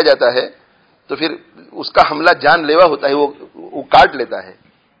غصے میں آ جاتا ہے تو پھر اس کا حملہ جان لیوا ہوتا ہے، وہ کاٹ لیتا ہے.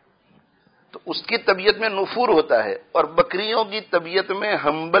 تو اس کی طبیعت میں نفور ہوتا ہے، اور بکریوں کی طبیعت میں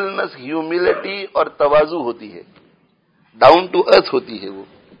ہمبلنس، ہیوملٹی اور تواضع ہوتی ہے، ڈاؤن ٹو ارتھ ہوتی ہے وہ.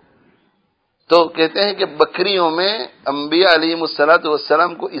 تو کہتے ہیں کہ بکریوں میں انبیاء علیہ الصلوۃ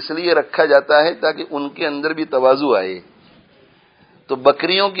والسلام کو اس لیے رکھا جاتا ہے تاکہ ان کے اندر بھی تواضع آئے. تو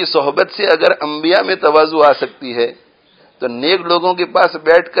بکریوں کی صحبت سے اگر انبیاء میں تواضع آ سکتی ہے تو نیک لوگوں کے پاس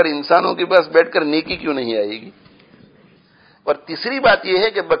بیٹھ کر، انسانوں کے پاس بیٹھ کر نیکی کیوں نہیں آئے گی؟ اور تیسری بات یہ ہے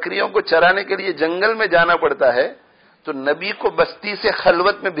کہ بکریوں کو چرانے کے لیے جنگل میں جانا پڑتا ہے، تو نبی کو بستی سے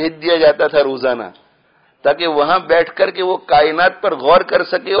خلوت میں بھیج دیا جاتا تھا روزانہ، تاکہ وہاں بیٹھ کر کے وہ کائنات پر غور کر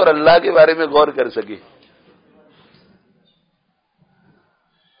سکے اور اللہ کے بارے میں غور کر سکے۔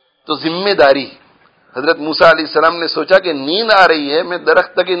 تو ذمہ داری، حضرت موسیٰ علیہ السلام نے سوچا کہ نیند آ رہی ہے، میں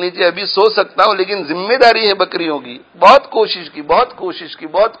درخت کے نیچے ابھی سو سکتا ہوں، لیکن ذمہ داری ہے بکریوں کی۔ بہت کوشش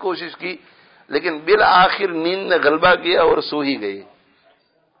کی، لیکن بالآخر نیند نے غلبہ کیا اور سو ہی گئے۔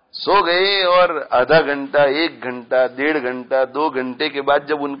 سو گئے اور آدھا گھنٹہ، 1 گھنٹہ، 1.5 گھنٹہ، 2 گھنٹے کے بعد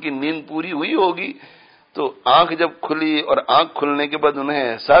جب ان کی نیند پوری ہوئی ہوگی تو آنکھ جب کھلی، اور آنکھ کھلنے کے بعد انہیں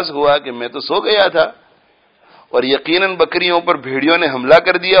احساس ہوا کہ میں تو سو گیا تھا، اور یقیناً بکریوں پر بھیڑیوں نے حملہ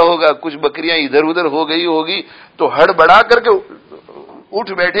کر دیا ہوگا، کچھ بکریاں ادھر ادھر ہو گئی ہوگی، تو ہڑ بڑا کر کے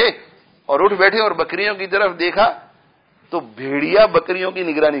اٹھ بیٹھے اور بکریوں کی طرف دیکھا تو بھیڑیا بکریوں کی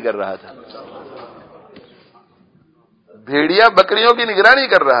نگرانی کر رہا تھا۔ بھیڑیا بکریوں کی نگرانی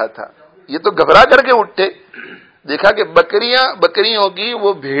کر رہا تھا۔ یہ تو گھبرا کر کے اٹھے، دیکھا کہ بکریوں کی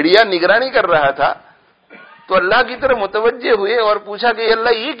وہ بھیڑیا نگرانی کر رہا تھا، تو اللہ کی طرف متوجہ ہوئے اور پوچھا کہ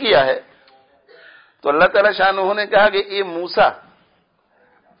اللہ یہ کیا ہے؟ تو اللہ تعالی شانہ نے کہا کہ اے موسیٰ،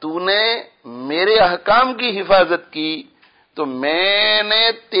 تو نے میرے احکام کی حفاظت کی تو میں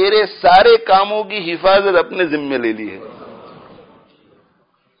نے تیرے سارے کاموں کی حفاظت اپنے ذمے لے لی ہے۔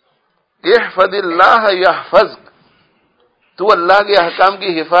 احفظ اللہ یحفظک، تو اللہ کے احکام کی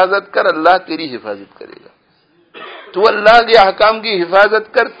حفاظت کر، اللہ تیری حفاظت کرے گا۔ تو اللہ کے احکام کی حفاظت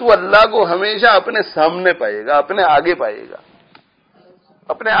کر، تو اللہ کو ہمیشہ اپنے سامنے پائے گا، اپنے آگے پائے گا،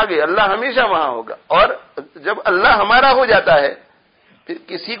 اپنے آگے اللہ ہمیشہ وہاں ہوگا۔ اور جب اللہ ہمارا ہو جاتا ہے پھر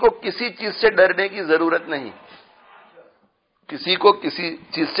کسی کو کسی چیز سے ڈرنے کی ضرورت نہیں، کسی کو کسی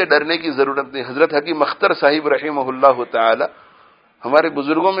چیز سے ڈرنے کی ضرورت نہیں۔ حضرت حکیم اختر صاحب رحمہ اللہ تعالی ہمارے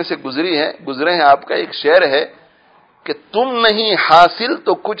بزرگوں میں سے گزرے ہیں، آپ کا ایک شعر ہے کہ تم نہیں حاصل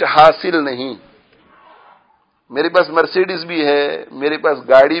تو کچھ حاصل نہیں۔ میرے پاس مرسیڈیز بھی ہے، میرے پاس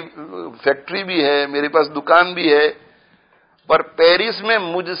گاڑی فیکٹری بھی ہے، میرے پاس دکان بھی ہے، پر پیرس میں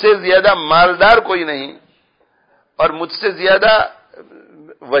مجھ سے زیادہ مالدار کوئی نہیں، اور مجھ سے زیادہ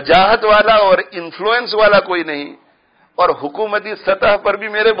وجاہت والا اور انفلوئنس والا کوئی نہیں، اور حکومتی سطح پر بھی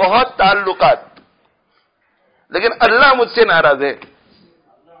میرے بہت تعلقات، لیکن اللہ مجھ سے ناراض ہے۔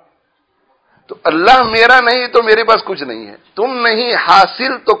 تو اللہ میرا نہیں تو میرے پاس کچھ نہیں ہے۔ تم نہیں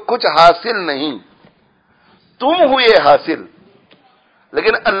حاصل تو کچھ حاصل نہیں، تم ہوئے حاصل،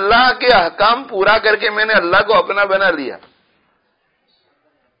 لیکن اللہ کے احکام پورا کر کے میں نے اللہ کو اپنا بنا لیا۔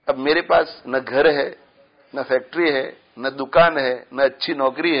 اب میرے پاس نہ گھر ہے، نہ فیکٹری ہے، نہ دکان ہے، نہ اچھی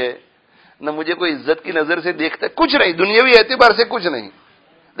نوکری ہے، نہ مجھے کوئی عزت کی نظر سے دیکھتا ہے، کچھ نہیں، دنیاوی اعتبار سے کچھ نہیں،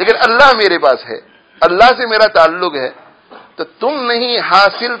 لیکن اللہ میرے پاس ہے، اللہ سے میرا تعلق ہے۔ تو تم نہیں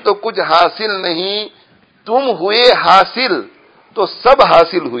حاصل تو کچھ حاصل نہیں، تم ہوئے حاصل تو سب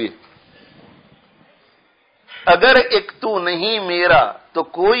حاصل ہوئے۔ اگر ایک تو نہیں میرا تو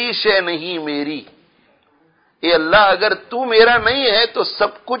کوئی شے نہیں میری، اے اللہ اگر تو میرا نہیں ہے تو سب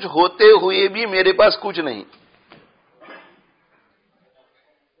کچھ ہوتے ہوئے بھی میرے پاس کچھ نہیں۔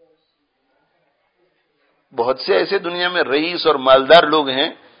 بہت سے ایسے دنیا میں رئیس اور مالدار لوگ ہیں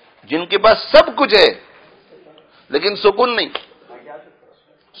جن کے پاس سب کچھ ہے لیکن سکون نہیں،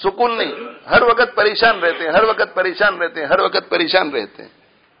 ہر وقت پریشان رہتے ہیں،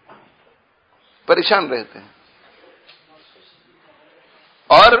 پریشان رہتے ہیں۔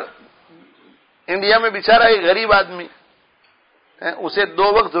 اور انڈیا میں بیچارہ ایک غریب آدمی، اسے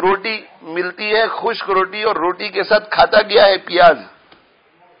 2 وقت روٹی ملتی ہے، خشک روٹی، اور روٹی کے ساتھ کھاتا کیا ہے؟ پیاز۔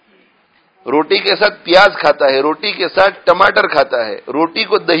 روٹی کے ساتھ پیاز کھاتا ہے، روٹی کے ساتھ ٹماٹر کھاتا ہے، روٹی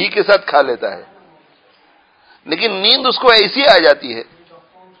کو دہی کے ساتھ کھا لیتا ہے، لیکن نیند اس کو ایسی آ جاتی ہے۔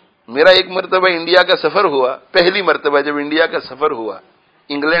 میرا ایک مرتبہ انڈیا کا سفر ہوا، پہلی مرتبہ جب انڈیا کا سفر ہوا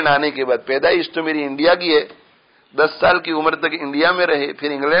انگلینڈ آنے کے بعد، پیدائش تو میری انڈیا کی ہے، 10 سال کی عمر تک انڈیا میں رہے،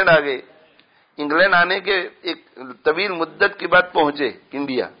 پھر انگلینڈ آ گئے۔ انگلینڈ آنے کے ایک طویل مدت کے بعد پہنچے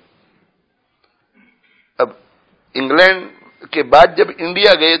انڈیا۔ اب انگلینڈ کے بعد جب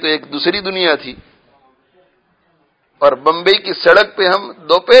انڈیا گئے تو ایک دوسری دنیا تھی، اور بمبئی کی سڑک پہ ہم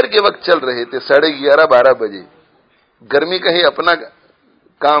دوپہر کے وقت چل رہے تھے، 11:30-12 بجے، گرمی کا ہی اپنا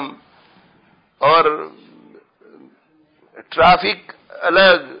کام، اور ٹریفک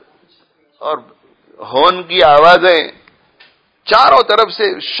الگ، اور ہارن کی آوازیں، چاروں طرف سے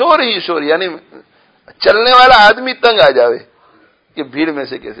شور ہی شور، یعنی چلنے والا آدمی تنگ آ جاوے کہ بھیڑ میں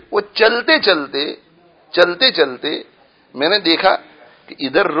سے کیسے۔ وہ چلتے چلتے میں نے دیکھا کہ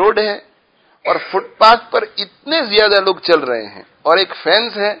ادھر روڈ ہے اور فٹ پاتھ پر اتنے زیادہ لوگ چل رہے ہیں، اور ایک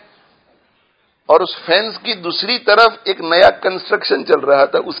فینس ہے، اور اس فینس کی دوسری طرف ایک نیا کنسٹرکشن چل رہا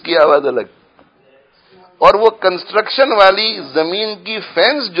تھا، اس کی آواز الگ، اور وہ کنسٹرکشن والی زمین کی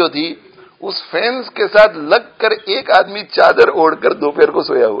فینس جو تھی، اس فینس کے ساتھ لگ کر ایک آدمی چادر اوڑھ کر دوپہر کو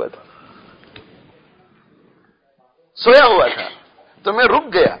سویا ہوا تھا. تو میں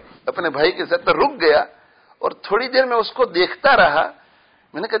رک گیا، اپنے بھائی کے ساتھ رک گیا، اور تھوڑی دیر میں اس کو دیکھتا رہا.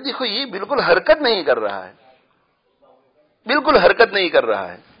 میں نے کہا دیکھو یہ بالکل حرکت نہیں کر رہا ہے، بالکل حرکت نہیں کر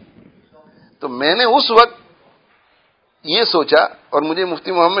رہا ہے. تو میں نے اس وقت یہ سوچا، اور مجھے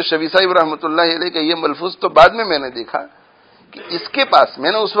مفتی محمد شفیع صاحب رحمۃ اللہ علیہ کا یہ ملفوظ تو بعد میں نے دیکھا کہ اس کے پاس،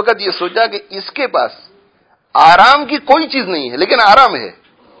 میں نے اس وقت یہ سوچا کہ اس کے پاس آرام کی کوئی چیز نہیں ہے، لیکن آرام ہے.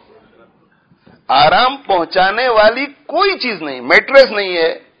 آرام پہنچانے والی کوئی چیز نہیں، میٹریس نہیں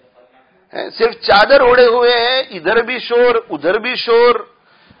ہے، صرف چادر اوڑے ہوئے ہیں، ادھر بھی شور ادھر بھی شور،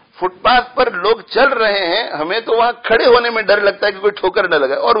 فٹ پاتھ پر لوگ چل رہے ہیں. ہمیں تو وہاں کھڑے ہونے میں ڈر لگتا ہے کہ کوئی ٹھوکر نہ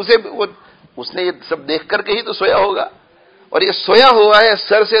لگائے، اور اس نے یہ سب دیکھ کر کے ہی تو سویا ہوگا. اور یہ سویا ہوا ہے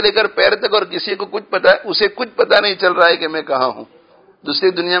سر سے لے کر پیر تک، اور کسی کو کچھ پتا ہے، اسے کچھ پتا نہیں چل رہا ہے کہ میں کہاں ہوں،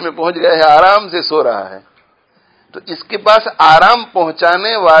 دوسری دنیا میں پہنچ گیا ہے، آرام سے سو رہا ہے. تو اس کے پاس آرام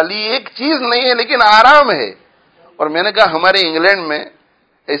پہنچانے والی ایک چیز نہیں ہے، لیکن آرام ہے. اور میں نے کہا ہمارے انگلینڈ میں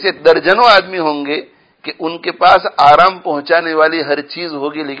ایسے درجنوں آدمی ہوں گے کہ ان کے پاس آرام پہنچانے والی ہر چیز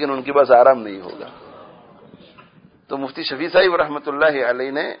ہوگی، لیکن ان کے پاس آرام نہیں ہوگا. تو مفتی شفیع صاحب رحمۃ اللہ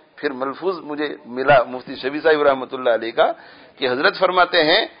علیہ نے پھر ملفوظ مجھے ملا مفتی شفیع صاحب رحمۃ اللہ علیہ کا، کہ حضرت فرماتے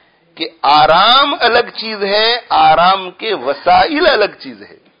ہیں کہ آرام الگ چیز ہے، آرام کے وسائل الگ چیز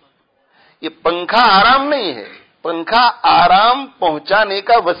ہے. یہ پنکھا آرام نہیں ہے، پنکھا آرام پہنچانے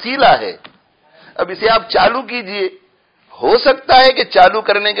کا وسیلہ ہے. اب اسے آپ چالو کیجئے، ہو سکتا ہے کہ چالو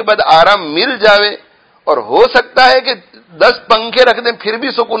کرنے کے بعد آرام مل جاوے، اور ہو سکتا ہے کہ 10 پنکھے رکھ دیں پھر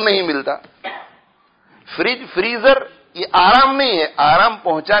بھی سکون نہیں ملتا. فریج فریزر یہ آرام نہیں ہے، آرام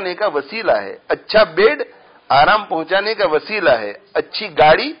پہنچانے کا وسیلہ ہے. اچھا بیڈ آرام پہنچانے کا وسیلہ ہے، اچھی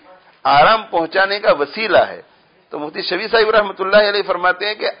گاڑی آرام پہنچانے کا وسیلہ ہے. تو مفتی شفیع صاحب رحمۃ اللہ علیہ فرماتے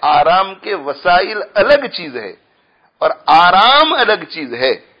ہیں کہ آرام کے وسائل الگ چیز ہے اور آرام الگ چیز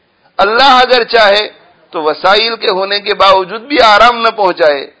ہے. اللہ اگر چاہے تو وسائل کے ہونے کے باوجود بھی آرام نہ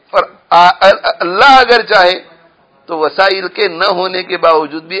پہنچائے، اور اللہ اگر چاہے تو وسائل کے نہ ہونے کے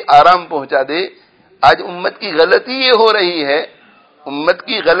باوجود بھی آرام پہنچا دے. آج امت کی غلطی یہ ہو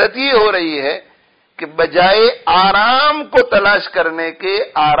رہی ہے کہ بجائے آرام کو تلاش کرنے کے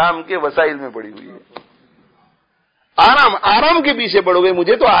آرام کے وسائل میں پڑی ہوئی ہے. آرام کے پیچھے پڑو گے،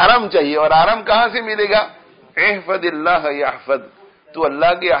 مجھے تو آرام چاہیے، اور آرام کہاں سے ملے گا؟ احفظ اللہ یحفظ، تو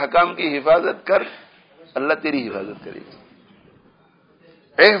اللہ کے احکام کی حفاظت کر، اللہ تیری حفاظت کرے گا.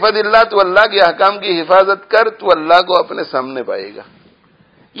 احفظ اللہ، تو اللہ کے احکام کی حفاظت کر، تو اللہ کو اپنے سامنے پائے گا.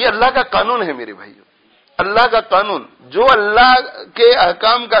 یہ اللہ کا قانون ہے میرے بھائیو، اللہ کا قانون. جو اللہ کے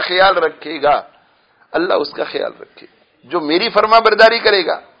احکام کا خیال رکھے گا اللہ اس کا خیال رکھے. جو میری فرما برداری کرے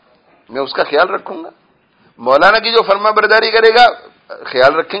گا میں اس کا خیال رکھوں گا. مولانا کی جو فرما برداری کرے گا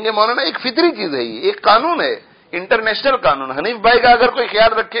خیال رکھیں گے مولانا. ایک فطری چیز ہے، یہ ایک قانون ہے، انٹرنیشنل قانون. حنیف بھائی کا اگر کوئی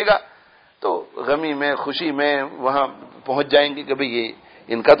خیال رکھے گا تو غمی میں خوشی میں وہاں پہنچ جائیں گے کہ بھئی یہ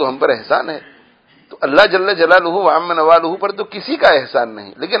ان کا تو ہم پر احسان ہے. تو اللہ جل جلالہ وعم نوالہ پر تو کسی کا احسان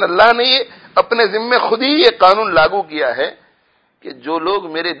نہیں، لیکن اللہ نے یہ اپنے ذمے خود ہی یہ قانون لاگو کیا ہے کہ جو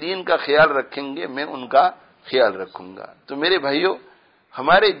لوگ میرے دین کا خیال رکھیں گے میں ان کا خیال رکھوں گا. تو میرے بھائیوں،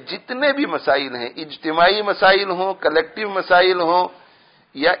 ہمارے جتنے بھی مسائل ہیں، اجتماعی مسائل ہوں، کلیکٹیو مسائل ہوں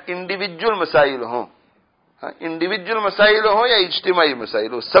یا انڈیویجول مسائل ہوں، انڈیویجول مسائل ہوں یا اجتماعی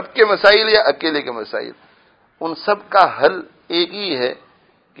مسائل ہوں، سب کے مسائل یا اکیلے کے مسائل، ان سب کا حل ایک ہی ہے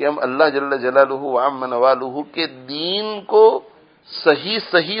کہ ہم اللہ جل جلالہ وعم نوالہ کے دین کو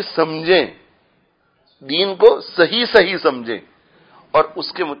صحیح سمجھیں، دین کو صحیح سمجھیں اور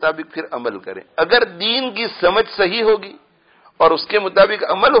اس کے مطابق پھر عمل کریں. اگر دین کی سمجھ صحیح ہوگی اور اس کے مطابق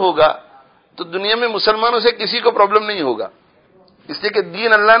عمل ہوگا تو دنیا میں مسلمانوں سے کسی کو پرابلم نہیں ہوگا. اس لیے کہ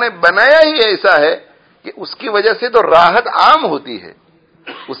دین اللہ نے بنایا ہی ایسا ہے کہ اس کی وجہ سے تو راحت عام ہوتی ہے،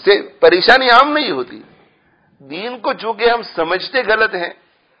 اس سے پریشانی عام نہیں ہوتی. دین کو چونکہ ہم سمجھتے غلط ہیں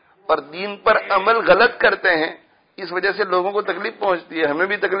اور دین پر عمل غلط کرتے ہیں، اس وجہ سے لوگوں کو تکلیف پہنچتی ہے، ہمیں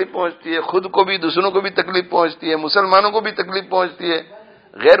بھی تکلیف پہنچتی ہے، خود کو بھی دوسروں کو بھی تکلیف پہنچتی ہے، مسلمانوں کو بھی تکلیف پہنچتی ہے،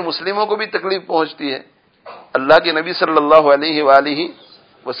 غیر مسلموں کو بھی تکلیف پہنچتی ہے. اللہ کے نبی صلی اللہ علیہ وآلہ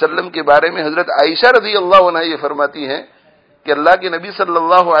وسلم کے بارے میں حضرت عائشہ رضی اللہ عنہا یہ فرماتی ہیں کہ اللہ کے نبی صلی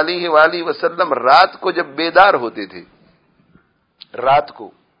اللہ علیہ وآلہ وسلم رات کو جب بیدار ہوتے تھے، رات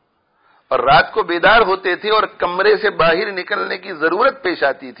کو بیدار ہوتے تھے اور کمرے سے باہر نکلنے کی ضرورت پیش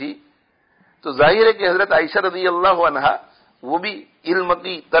آتی تھی، تو ظاہر ہے کہ حضرت عائشہ رضی اللہ عنہا وہ بھی علم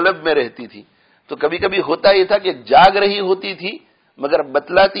کی طلب میں رہتی تھی. تو کبھی کبھی ہوتا یہ تھا کہ جاگ رہی ہوتی تھی مگر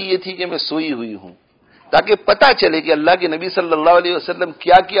بتلاتی یہ تھی کہ میں سوئی ہوئی ہوں، تاکہ پتہ چلے کہ اللہ کے نبی صلی اللہ علیہ وسلم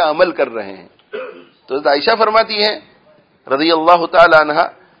کیا عمل کر رہے ہیں. تو عائشہ فرماتی ہیں رضی اللہ تعالی عنہا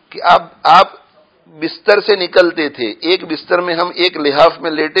کہ آپ بستر سے نکلتے تھے، ایک بستر میں ہم ایک لحاف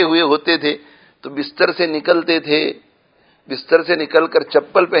میں لیٹے ہوئے ہوتے تھے تو بستر سے نکلتے تھے، بستر سے نکل کر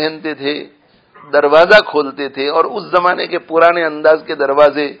چپل پہنتے تھے، دروازہ کھولتے تھے، اور اس زمانے کے پرانے انداز کے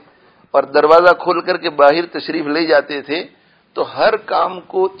دروازے، اور دروازہ کھول کر کے باہر تشریف لے جاتے تھے تو ہر کام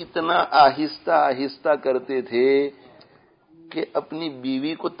کو اتنا آہستہ آہستہ کرتے تھے کہ اپنی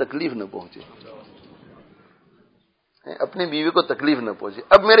بیوی کو تکلیف نہ پہنچے، اپنی بیوی کو تکلیف نہ پہنچے۔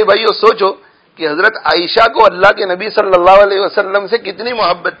 اب میرے بھائیو سوچو کہ حضرت عائشہ کو اللہ کے نبی صلی اللہ علیہ وسلم سے کتنی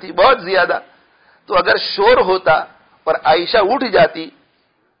محبت تھی، بہت زیادہ۔ تو اگر شور ہوتا اور عائشہ اٹھ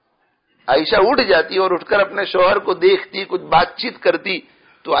جاتی اور اٹھ کر اپنے شوہر کو دیکھتی، کچھ بات چیت کرتی،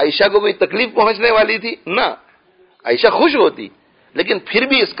 تو عائشہ کو کوئی تکلیف پہنچنے والی تھی؟ نہ، عائشہ خوش ہوتی، لیکن پھر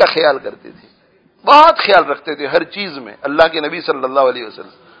بھی اس کا خیال کرتے تھے، بہت خیال رکھتے تھے ہر چیز میں اللہ کے نبی صلی اللہ علیہ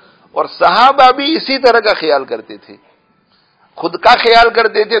وسلم۔ اور صحابہ بھی اسی طرح کا خیال کرتے تھے، خود کا خیال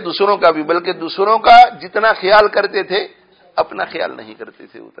کرتے تھے، دوسروں کا بھی، بلکہ دوسروں کا جتنا خیال کرتے تھے اپنا خیال نہیں کرتے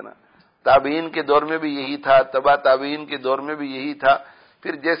تھے اتنا۔ تابعین کے دور میں بھی یہی تھا، تبع تابعین کے دور میں بھی یہی تھا۔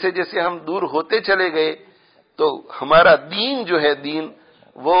 پھر جیسے جیسے ہم دور ہوتے چلے گئے تو ہمارا دین جو ہے، دین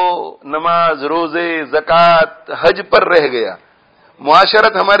وہ نماز، روزے، زکوٰۃ، حج پر رہ گیا،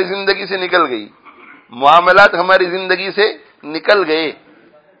 معاشرت ہماری زندگی سے نکل گئی، معاملات ہماری زندگی سے نکل گئے،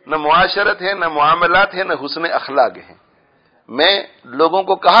 نہ معاشرت ہے، نہ معاملات ہے، نہ حسن اخلاق ہے۔ میں لوگوں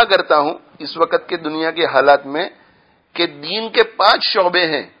کو کہا کرتا ہوں اس وقت کے دنیا کے حالات میں کہ دین کے 5 شعبے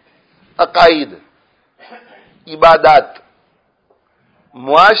ہیں: عقائد، عبادات،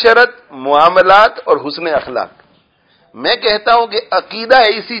 معاشرت، معاملات اور حسن اخلاق۔ میں کہتا ہوں کہ عقیدہ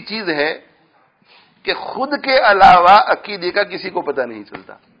ایسی چیز ہے کہ خود کے علاوہ عقیدے کا کسی کو پتہ نہیں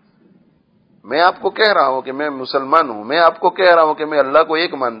چلتا۔ میں آپ کو کہہ رہا ہوں کہ میں مسلمان ہوں، میں آپ کو کہہ رہا ہوں کہ میں اللہ کو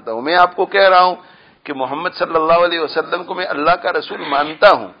ایک مانتا ہوں، میں آپ کو کہہ رہا ہوں کہ محمد صلی اللہ علیہ وسلم کو میں اللہ کا رسول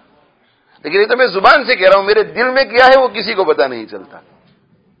مانتا ہوں، لیکن یہ تو میں زبان سے کہہ رہا ہوں، میرے دل میں کیا ہے وہ کسی کو پتہ نہیں چلتا۔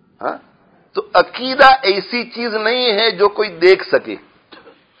 ہاں، تو عقیدہ ایسی چیز نہیں ہے جو کوئی دیکھ سکے۔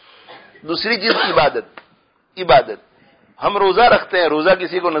 دوسری چیز عبادت، ہم روزہ رکھتے ہیں، روزہ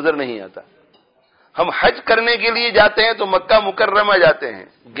کسی کو نظر نہیں آتا۔ ہم حج کرنے کے لیے جاتے ہیں تو مکہ مکرمہ جاتے ہیں،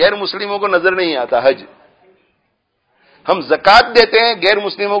 غیر مسلموں کو نظر نہیں آتا حج۔ ہم زکوٰۃ دیتے ہیں، غیر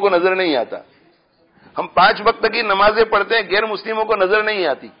مسلموں کو نظر نہیں آتا۔ ہم 5 وقت کی نمازیں پڑھتے ہیں، غیر مسلموں کو نظر نہیں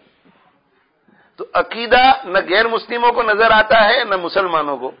آتی۔ تو عقیدہ نہ غیر مسلموں کو نظر آتا ہے نہ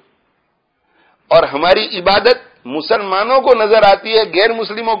مسلمانوں کو، اور ہماری عبادت مسلمانوں کو نظر آتی ہے، غیر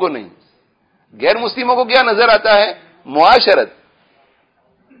مسلموں کو نہیں۔ غیر مسلموں کو کیا نظر آتا ہے؟ معاشرت،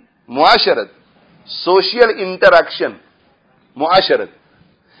 سوشل انٹریکشن، معاشرت،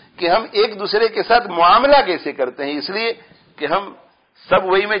 کہ ہم ایک دوسرے کے ساتھ معاملہ کیسے کرتے ہیں۔ اس لیے کہ ہم سب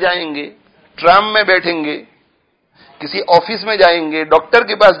وے میں جائیں گے، ٹرام میں بیٹھیں گے، کسی آفس میں جائیں گے، ڈاکٹر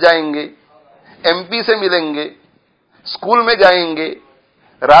کے پاس جائیں گے، ایم پی سے ملیں گے، اسکول میں جائیں گے،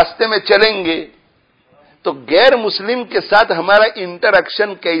 راستے میں چلیں گے، تو غیر مسلم کے ساتھ ہمارا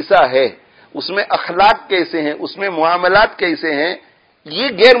انٹریکشن کیسا ہے، اس میں اخلاق کیسے ہیں، اس میں معاملات کیسے ہیں، یہ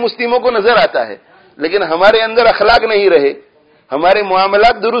غیر مسلموں کو نظر آتا ہے۔ لیکن ہمارے اندر اخلاق نہیں رہے، ہمارے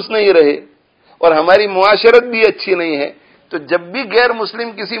معاملات درست نہیں رہے، اور ہماری معاشرت بھی اچھی نہیں ہے، تو جب بھی غیر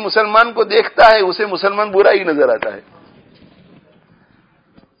مسلم کسی مسلمان کو دیکھتا ہے اسے مسلمان برا ہی نظر آتا ہے۔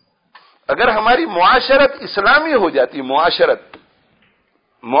 اگر ہماری معاشرت اسلامی ہو جاتی، معاشرت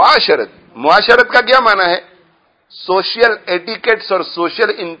کا کیا معنی ہے؟ سوشل ایٹیکیٹس اور سوشل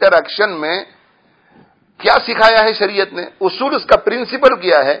انٹریکشن میں کیا سکھایا ہے شریعت نے؟ اصول، اس کا پرنسپل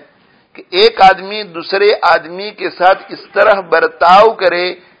کیا ہے کہ ایک آدمی دوسرے آدمی کے ساتھ اس طرح برتاؤ کرے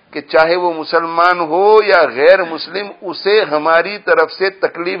کہ چاہے وہ مسلمان ہو یا غیر مسلم، اسے ہماری طرف سے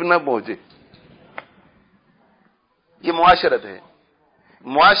تکلیف نہ پہنچے۔ یہ معاشرت ہے۔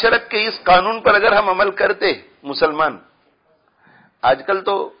 معاشرت کے اس قانون پر اگر ہم عمل کرتے مسلمان، آج کل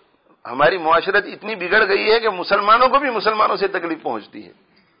تو ہماری معاشرت اتنی بگڑ گئی ہے کہ مسلمانوں کو بھی مسلمانوں سے تکلیف پہنچتی ہے،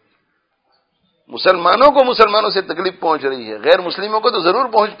 مسلمانوں کو مسلمانوں سے تکلیف پہنچ رہی ہے، غیر مسلموں کو تو ضرور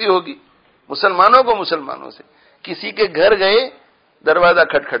پہنچتی ہوگی، مسلمانوں کو مسلمانوں سے۔ کسی کے گھر گئے، دروازہ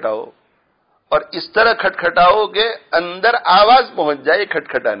کھٹکھٹاؤ، اور اس طرح کھٹکھٹاؤ کہ اندر آواز پہنچ جائے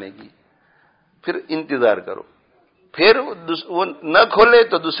کھٹکھٹانے کی، پھر انتظار کرو، پھر وہ نہ کھولے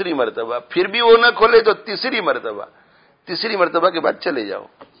تو دوسری مرتبہ، پھر بھی وہ نہ کھولے تو تیسری مرتبہ کے بعد چلے جاؤ۔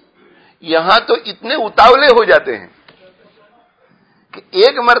 یہاں تو اتنے اتاولے ہو جاتے ہیں کہ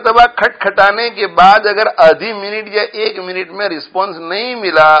ایک مرتبہ کھٹکھٹانے کے بعد اگر آدھی منٹ یا 1 منٹ میں رسپانس نہیں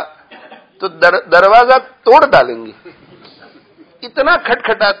ملا تو دروازہ توڑ ڈالیں گے۔ اتنا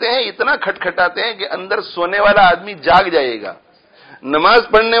کھٹکھٹاتے ہیں کہ اندر سونے والا آدمی جاگ جائے گا، نماز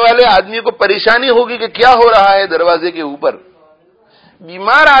پڑھنے والے آدمی کو پریشانی ہوگی کہ کیا ہو رہا ہے دروازے کے اوپر.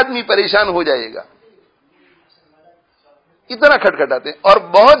 بیمار آدمی پریشان ہو جائے گا. اتنا کھٹکھٹاتے ہیں, اور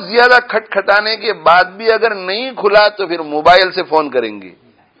بہت زیادہ کھٹکھٹانے کے بعد بھی اگر نہیں کھلا تو پھر موبائل سے فون کریں گے,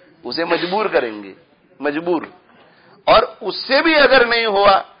 اسے مجبور کریں گے, مجبور. اور اس سے بھی اگر نہیں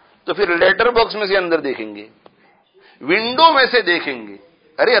ہوا تو پھر لیٹر باکس میں سے اندر دیکھیں گے, ونڈو میں سے دیکھیں گے.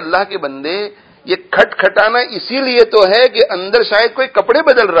 ارے اللہ کے بندے, یہ کھٹکھٹانا اسی لیے تو ہے کہ اندر شاید کوئی کپڑے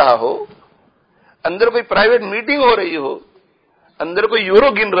بدل رہا ہو, اندر کوئی پرائیویٹ میٹنگ ہو رہی ہو, اندر کوئی یورو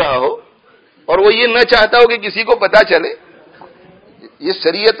گن رہا ہو, اور وہ یہ نہ چاہتا ہو کہ کسی کو پتا چلے. یہ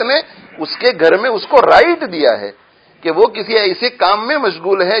شریعت نے اس کے گھر میں اس کو رائٹ دیا ہے کہ وہ کسی ایسے کام میں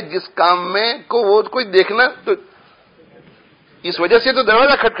مشغول ہے جس کام میں کو وہ کوئی دیکھنا, تو اس وجہ سے تو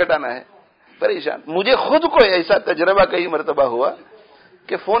دروازہ کھٹکھٹانا ہے. پریشان. مجھے خود کو ایسا تجربہ کئی مرتبہ ہوا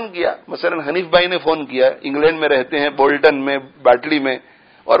کہ فون کیا, مثلا حنیف بھائی نے فون کیا, انگلینڈ میں رہتے ہیں, بولٹن میں, باٹلی میں,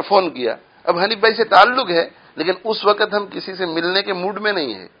 اور فون کیا. اب حنیف بھائی سے تعلق ہے, لیکن اس وقت ہم کسی سے ملنے کے موڈ میں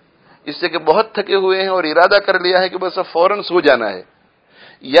نہیں ہے, اس سے کہ بہت تھکے ہوئے ہیں اور ارادہ کر لیا ہے کہ بس اب فوراً سو جانا ہے,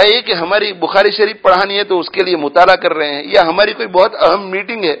 یا یہ کہ ہماری بخاری شریف پڑھانی ہے تو اس کے لیے مطالعہ کر رہے ہیں, یا ہماری کوئی بہت اہم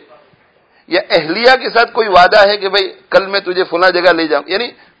میٹنگ ہے, یا اہلیہ کے ساتھ کوئی وعدہ ہے کہ بھئی کل میں تجھے فلاں جگہ لے جاؤں. یعنی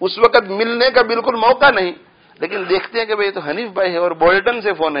اس وقت ملنے کا بالکل موقع نہیں, لیکن دیکھتے ہیں کہ بھئی تو حنیف بھائی ہے اور بولٹن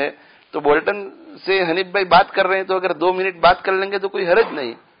سے فون ہے, تو بولٹن سے حنیف بھائی بات کر رہے ہیں, تو اگر 2 منٹ بات کر لیں گے تو کوئی حرج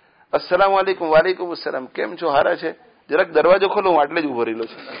نہیں. السلام علیکم. وعلیکم السلام. કેમ છો? હારા છે? જરાક દરવાજો ખોલો, હું આટલે જ ઉભો રહેલો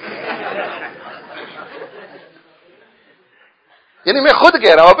છું. یعنی میں خود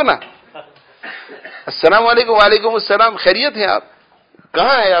کہہ رہا ہوں اپنا, السلام علیکم. وعلیکم السلام. خیریت ہیں آپ؟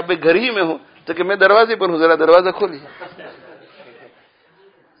 کہاں ہے آپ؟ گھر ہی میں ہوں. تو کہ میں دروازے پر ہوں, ذرا دروازہ کھولیے.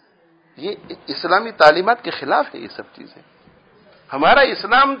 یہ اسلامی تعلیمات کے خلاف ہے یہ سب چیزیں. ہمارا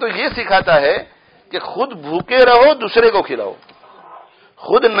اسلام تو یہ سکھاتا ہے کہ خود بھوکے رہو, دوسرے کو کھلاؤ,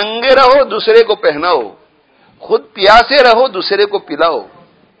 خود ننگے رہو, دوسرے کو پہناؤ, خود پیاسے رہو, دوسرے کو پلاؤ,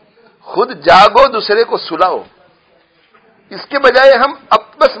 خود جاگو, دوسرے کو سلاؤ. اس کے بجائے ہم اب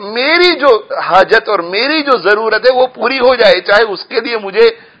بس میری جو حاجت اور میری جو ضرورت ہے وہ پوری ہو جائے, چاہے اس کے لیے مجھے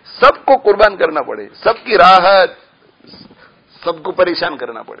سب کو قربان کرنا پڑے, سب کی راحت, سب کو پریشان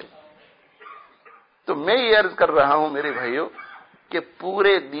کرنا پڑے. تو میں یہ عرض کر رہا ہوں میرے بھائیوں کہ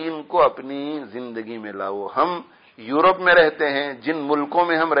پورے دین کو اپنی زندگی میں لاؤ. ہم یورپ میں رہتے ہیں, جن ملکوں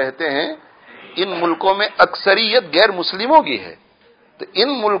میں ہم رہتے ہیں ان ملکوں میں اکثریت غیر مسلموں کی ہے, تو ان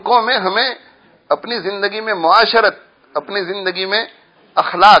ملکوں میں ہمیں اپنی زندگی میں معاشرت, اپنی زندگی میں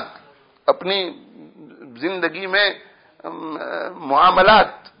اخلاق, اپنی زندگی میں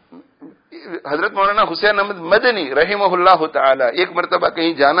معاملات. حضرت مولانا حسین احمد مدنی رحمہ اللہ تعالی ایک مرتبہ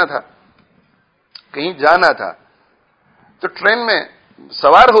کہیں جانا تھا تو ٹرین میں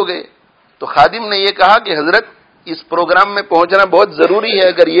سوار ہو گئے, تو خادم نے یہ کہا کہ حضرت اس پروگرام میں پہنچنا بہت ضروری ہے,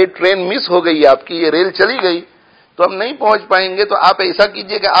 اگر یہ ٹرین مس ہو گئی, آپ کی یہ ریل چلی گئی تو ہم نہیں پہنچ پائیں گے, تو آپ ایسا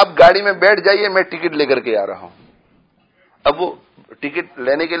کیجئے کہ آپ گاڑی میں بیٹھ جائیے, میں ٹکٹ لے کر کے آ رہا ہوں. اب وہ ٹکٹ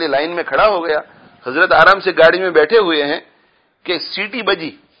لینے کے لیے لائن میں کھڑا ہو گیا. حضرت آرام سے گاڑی میں بیٹھے ہوئے ہیں کہ سیٹی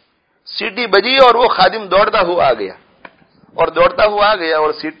بجی اور وہ خادم دوڑتا ہوا آ گیا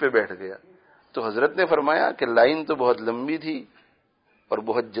اور سیٹ پہ بیٹھ گیا. تو حضرت نے فرمایا کہ لائن تو بہت لمبی تھی اور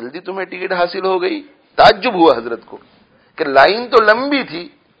بہت جلدی تمہیں ٹکٹ حاصل ہو گئی. تعجب ہوا حضرت کو کہ لائن تو لمبی تھی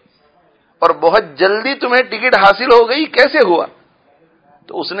اور بہت جلدی تمہیں ٹکٹ حاصل ہو گئی, کیسے ہوا؟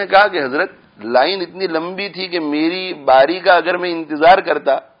 تو اس نے کہا کہ حضرت لائن اتنی لمبی تھی کہ میری باری کا اگر میں انتظار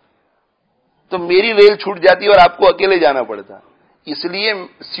کرتا تو میری ریل چھوٹ جاتی اور آپ کو اکیلے جانا پڑتا, اس لیے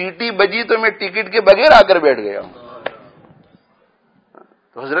سیٹی بجی تو میں ٹکٹ کے بغیر آ کر بیٹھ گیا ہوں.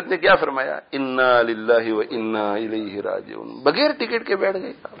 تو حضرت نے کیا فرمایا, انا للہ و انا الیہ راجعون. بغیر ٹکٹ کے بیٹھ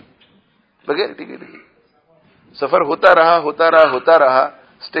گئے, بغیر ٹکٹ کے. سفر ہوتا رہا,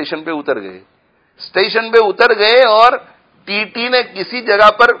 اسٹیشن پہ اتر گئے اور ٹی ٹی نے کسی جگہ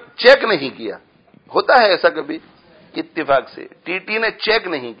پر چیک نہیں کیا. ہوتا ہے ایسا کبھی اتفاق سے, ٹی ٹی نے چیک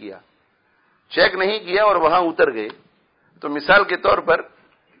نہیں کیا اور وہاں اتر گئے. تو مثال کے طور پر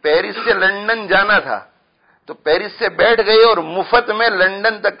پیرس سے لندن جانا تھا تو پیرس سے بیٹھ گئے اور مفت میں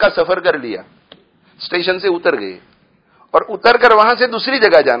لندن تک کا سفر کر لیا, اسٹیشن سے اتر گئے. اور اتر کر وہاں سے دوسری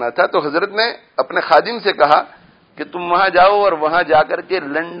جگہ جانا تھا تو حضرت نے اپنے خادم سے کہا کہ تم وہاں جاؤ اور وہاں جا کر کے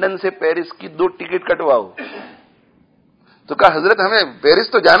لندن سے پیرس کی 2 ٹکٹ کٹواؤ. تو کہا حضرت ہمیں پیرس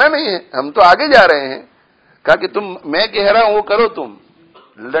تو جانا نہیں ہے, ہم تو آگے جا رہے ہیں. کہا کہ میں کہہ رہا ہوں وہ کرو, تم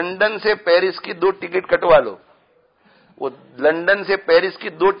لندن سے پیرس کی 2 ٹکٹ کٹوا لو. وہ لندن سے پیرس کی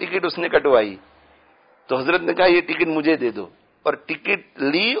 2 ٹکٹ اس نے کٹوائی. تو حضرت نے کہا یہ ٹکٹ مجھے دے دو, اور ٹکٹ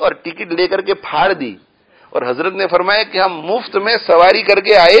لی اور ٹکٹ لے کر کے پھاڑ دی. اور حضرت نے فرمایا کہ ہم مفت میں سواری کر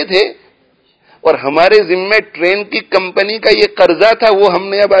کے آئے تھے, اور ہمارے ذمے ٹرین کی کمپنی کا یہ قرضہ تھا، وہ ہم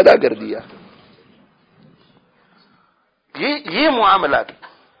نے اب ادا کر دیا. یہ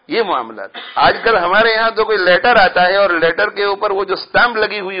معاملات آج کل ہمارے یہاں تو کوئی لیٹر آتا ہے اور لیٹر کے اوپر وہ جو سٹامپ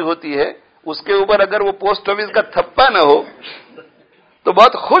لگی ہوئی ہوتی ہے اس کے اوپر اگر وہ پوسٹ آفس کا تھپا نہ ہو تو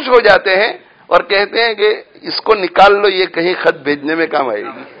بہت خوش ہو جاتے ہیں اور کہتے ہیں کہ اس کو نکال لو، یہ کہیں خط بھیجنے میں کام آئے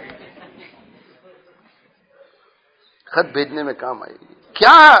گی. خط بھیجنے میں کام آئے گی.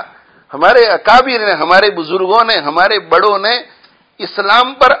 کیا ہمارے اکابر نے، ہمارے بزرگوں نے، ہمارے بڑوں نے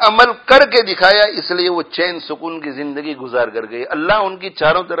اسلام پر عمل کر کے دکھایا، اس لیے وہ چین سکون کی زندگی گزار کر گئے. اللہ ان کی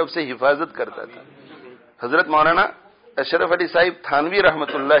چاروں طرف سے حفاظت کرتا تھا. حضرت مولانا اشرف علی صاحب تھانوی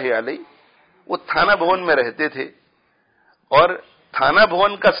رحمت اللہ علیہ وہ تھانہ بھون میں رہتے تھے، اور تھانہ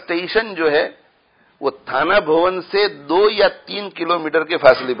بھون کا اسٹیشن جو ہے وہ تھانہ بھون سے 2 یا 3 کلومیٹر کے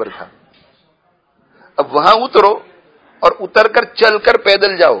فاصلے پر تھا. اب وہاں اترو اور اتر کر چل کر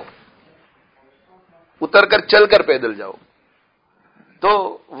پیدل جاؤ، اتر کر چل کر پیدل جاؤ. تو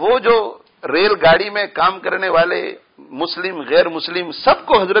وہ جو ریل گاڑی میں کام کرنے والے مسلم غیر مسلم سب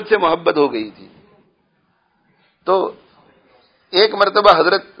کو حضرت سے محبت ہو گئی تھی. تو ایک مرتبہ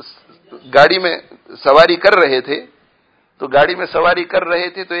حضرت گاڑی میں سواری کر رہے تھے، تو گاڑی میں سواری کر رہے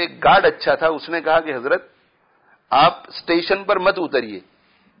تھے تو ایک گارڈ اچھا تھا، اس نے کہا کہ حضرت آپ اسٹیشن پر مت اتریے،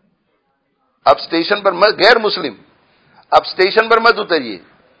 آپ اسٹیشن پر مت، غیر مسلم آپ اسٹیشن پر مت اتریے.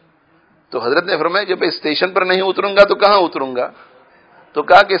 تو حضرت نے فرمایا کہ بھائی اسٹیشن پر نہیں اتروں گا تو کہاں اتروں گا؟ تو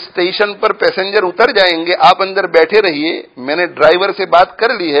کہا کہ اسٹیشن پر پیسنجر اتر جائیں گے، آپ اندر بیٹھے رہیے، میں نے ڈرائیور سے بات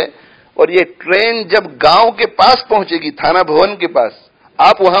کر لی ہے، اور یہ ٹرین جب گاؤں کے پاس پہنچے گی، تھانہ بھون کے پاس،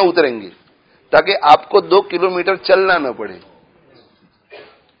 آپ وہاں اتریں گے تاکہ آپ کو 2 کلومیٹر چلنا نہ پڑے.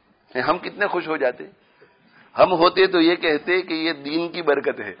 ہم کتنے خوش ہو جاتے. ہم ہوتے تو یہ کہتے کہ یہ دین کی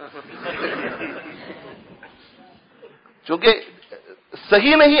برکت ہے. چونکہ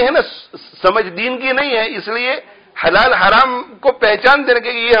صحیح نہیں ہے نا، سمجھ دین کی نہیں ہے، اس لیے حلال حرام کو پہچان دینے کہ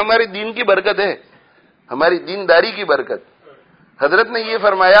یہ ہماری دین کی برکت ہے، ہماری دینداری کی برکت. حضرت نے یہ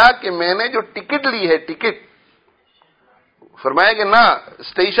فرمایا کہ میں نے جو ٹکٹ لی ہے، ٹکٹ فرمایا کہ نہ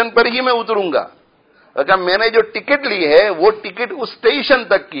اسٹیشن پر ہی میں اتروں گا. اگر میں نے جو ٹکٹ لی ہے وہ ٹکٹ اس اسٹیشن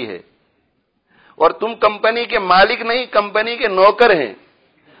تک کی ہے، اور تم کمپنی کے مالک نہیں، کمپنی کے نوکر ہیں،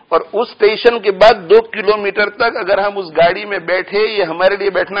 اور اس اسٹیشن کے بعد 2 کلومیٹر تک اگر ہم اس گاڑی میں بیٹھے، یہ ہمارے لیے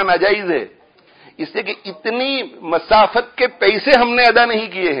بیٹھنا ناجائز ہے، اس لیے کہ اتنی مسافت کے پیسے ہم نے ادا نہیں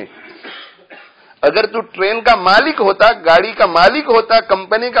کیے ہیں. اگر تو ٹرین کا مالک ہوتا، گاڑی کا مالک ہوتا،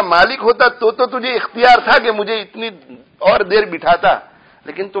 کمپنی کا مالک ہوتا تو تجھے اختیار تھا کہ مجھے اتنی اور دیر بٹھاتا،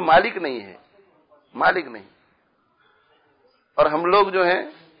 لیکن تو مالک نہیں ہے، مالک نہیں. اور ہم لوگ جو ہیں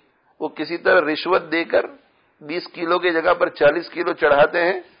وہ کسی طرح رشوت دے کر 20 کلو کی جگہ پر 40 کلو چڑھاتے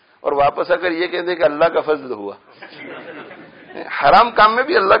ہیں، اور واپس آ کر یہ کہتے ہیں کہ اللہ کا فضل ہوا. حرام کام میں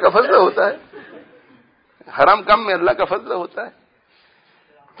بھی اللہ کا فضل ہوتا ہے، حرام کام میں اللہ کا فضل ہوتا ہے.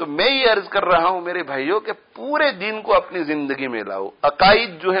 تو میں یہ عرض کر رہا ہوں میرے بھائیوں کہ پورے دین کو اپنی زندگی میں لاؤ. عقائد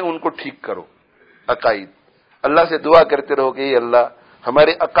جو ہیں ان کو ٹھیک کرو. عقائد اللہ سے دعا کرتے رہو کہ اللہ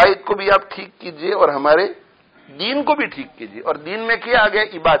ہمارے عقائد کو بھی آپ ٹھیک کیجئے اور ہمارے دین کو بھی ٹھیک کیجئے. اور دین میں کیا آ گیا؟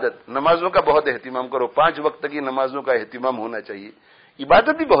 عبادت. نمازوں کا بہت اہتمام کرو، 5 وقت کی نمازوں کا اہتمام ہونا چاہیے.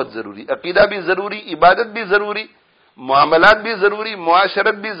 عبادت بھی بہت ضروری، عقیدہ بھی ضروری، عبادت بھی ضروری، معاملات بھی ضروری،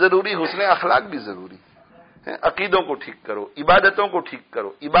 معاشرت بھی ضروری، حسن اخلاق بھی ضروری. عقیدوں کو ٹھیک کرو، عبادتوں کو ٹھیک کرو.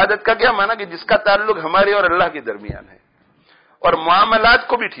 عبادت کا کیا معنی کہ جس کا تعلق ہمارے اور اللہ کے درمیان ہے. اور معاملات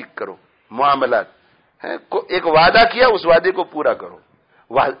کو بھی ٹھیک کرو. معاملات ایک وعدہ کیا، اس وعدے کو پورا کرو.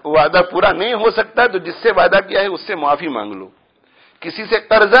 وعدہ پورا نہیں ہو سکتا تو جس سے وعدہ کیا ہے اس سے معافی مانگ لو. کسی سے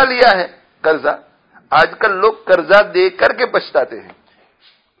قرضہ لیا ہے، قرضہ، آج کل لوگ قرضہ دے کر کے پچھتاتے ہیں.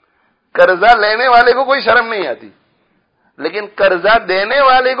 قرضہ لینے والے کو کوئی شرم نہیں آتی، لیکن قرضہ دینے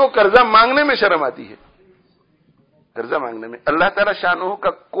والے کو قرضہ مانگنے میں شرم آتی ہے. قرضہ مانگنے میں اللہ تعالیٰ شانہ کا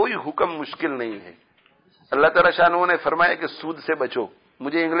کوئی حکم مشکل نہیں ہے. اللہ تعالیٰ شانہ نے فرمایا کہ سود سے بچو.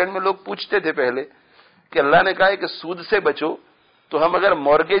 مجھے انگلینڈ میں لوگ پوچھتے تھے پہلے کہ اللہ نے کہا ہے کہ سود سے بچو، تو ہم اگر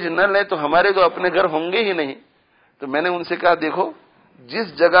مورگیج نہ لیں تو ہمارے تو اپنے گھر ہوں گے ہی نہیں. تو میں نے ان سے کہا دیکھو، جس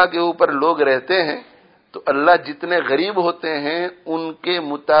جگہ کے اوپر لوگ رہتے ہیں تو اللہ جتنے غریب ہوتے ہیں ان کے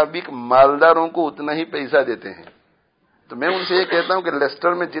مطابق مالداروں کو اتنا ہی پیسہ دیتے ہیں. تو میں ان سے یہ کہتا ہوں کہ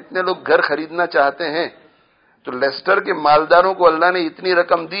لیسٹر میں جتنے لوگ گھر خریدنا چاہتے ہیں تو لیسٹر کے مالداروں کو اللہ نے اتنی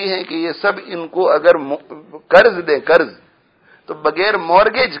رقم دی ہے کہ یہ سب ان کو اگر قرض دیں، قرض، تو بغیر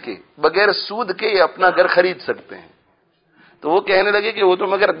مورگیج کے، بغیر سود کے یہ اپنا گھر خرید سکتے ہیں. تو وہ کہنے لگے کہ وہ تو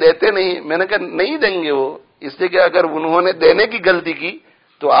مگر دیتے نہیں. میں نے کہا نہیں دیں گے وہ، اس لیے کہ اگر انہوں نے دینے کی غلطی کی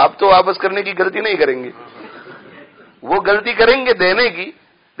تو آپ تو واپس کرنے کی غلطی نہیں کریں گے. وہ غلطی کریں گے دینے کی،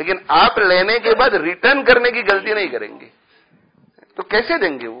 لیکن آپ لینے کے بعد ریٹرن کرنے کی غلطی نہیں کریں گے. تو کیسے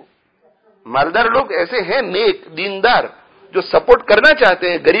دیں گے وہ؟ مالدار لوگ ایسے ہیں نیک دیندار جو سپورٹ کرنا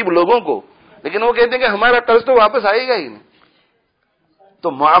چاہتے ہیں غریب لوگوں کو، لیکن وہ کہتے ہیں کہ ہمارا قرض تو واپس آئے گا ہی نہیں.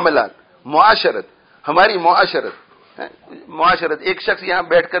 تو معاملات، معاشرت، ہماری معاشرت، ایک شخص یہاں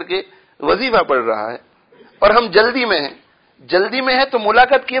بیٹھ کر کے وظیفہ پڑھ رہا ہے اور ہم جلدی میں ہیں تو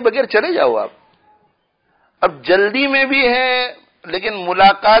ملاقات کیے بغیر چلے جاؤ آپ. اب جلدی میں بھی ہے لیکن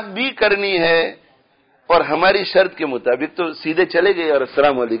ملاقات بھی کرنی ہے اور ہماری شرط کے مطابق، تو سیدھے چلے گئے اور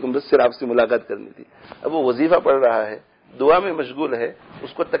السلام علیکم، بس صرف آپ سے ملاقات کرنی تھی. اب وہ وظیفہ پڑھ رہا ہے، دعا میں مشغول ہے،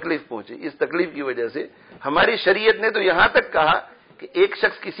 اس کو تکلیف پہنچی. اس تکلیف کی وجہ سے ہماری شریعت نے تو یہاں تک کہا کہ ایک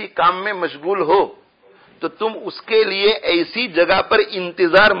شخص کسی کام میں مشغول ہو تو تم اس کے لیے ایسی جگہ پر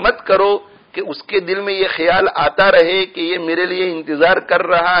انتظار مت کرو کہ اس کے دل میں یہ خیال آتا رہے کہ یہ میرے لیے انتظار کر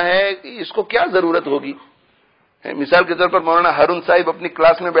رہا ہے، اس کو کیا ضرورت ہوگی. مثال کے طور پر مولانا ہارون صاحب اپنی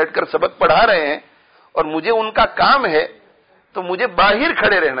کلاس میں بیٹھ کر سبق پڑھا رہے ہیں اور مجھے ان کا کام ہے تو مجھے باہر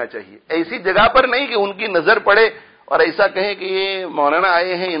کھڑے رہنا چاہیے، ایسی جگہ پر نہیں کہ ان کی نظر پڑے اور ایسا کہیں کہ یہ مولانا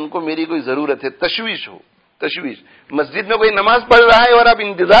آئے ہیں، ان کو میری کوئی ضرورت ہے، تشویش ہو. مسجد میں کوئی نماز پڑھ رہا ہے اور آپ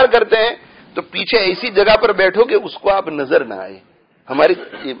انتظار کرتے ہیں تو پیچھے ایسی جگہ پر بیٹھو کہ اس کو آپ نظر نہ آئے. ہماری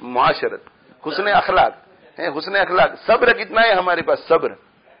معاشرت، حسن اخلاق، صبر کتنا ہے ہمارے پاس، صبر.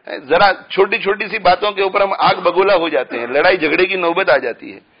 ذرا چھوٹی چھوٹی سی باتوں کے اوپر ہم آگ بگولا ہو جاتے ہیں، لڑائی جھگڑے کی نوبت آ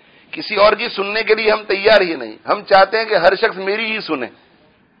جاتی ہے. کسی اور کی سننے کے لیے ہم تیار ہی نہیں، ہم چاہتے ہیں کہ ہر شخص میری ہی سنے.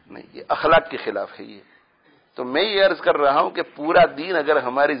 نہیں، یہ اخلاق کے خلاف ہے. یہ تو میں یہ عرض کر رہا ہوں کہ پورا دین اگر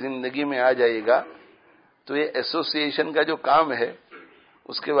ہماری زندگی میں آ جائے گا تو یہ ایسوسی ایشن کا جو کام ہے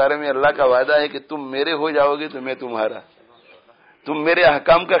اس کے بارے میں اللہ کا وعدہ ہے کہ تم میرے ہو جاؤ گے تو میں تمہارا، تم میرے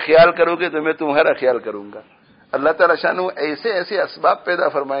احکام کا خیال کرو گے تو میں تمہارا خیال کروں گا. اللہ تعالیٰ شانہ ایسے اسباب پیدا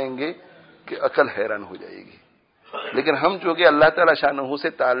فرمائیں گے کہ عقل حیران ہو جائے گی. لیکن ہم چونکہ اللہ تعالیٰ شانہ سے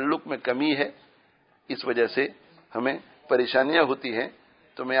تعلق میں کمی ہے، اس وجہ سے ہمیں پریشانیاں ہوتی ہیں.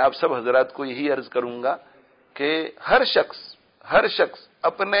 تو میں آپ سب حضرات کو یہی عرض کروں گا کہ ہر شخص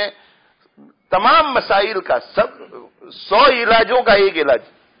اپنے تمام مسائل کا 100 علاجوں کا ایک علاج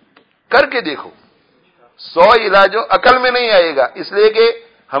کر کے دیکھو. 100 علاجوں عقل میں نہیں آئے گا، اس لیے کہ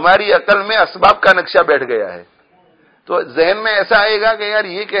ہماری عقل میں اسباب کا نقشہ بیٹھ گیا ہے. تو ذہن میں ایسا آئے گا کہ یار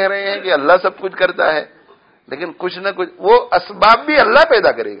یہ کہہ رہے ہیں کہ اللہ سب کچھ کرتا ہے، لیکن کچھ نہ کچھ وہ اسباب بھی اللہ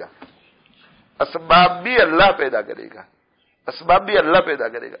پیدا کرے گا.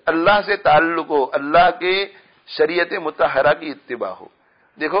 اللہ سے تعلق ہو، اللہ کے شریعت مطہرہ کی اتباع ہو.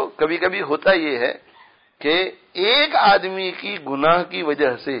 دیکھو کبھی کبھی ہوتا یہ ہے کہ ایک آدمی کی گناہ کی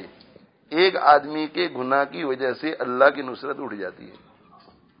وجہ سے اللہ کی نصرت اٹھ جاتی ہے.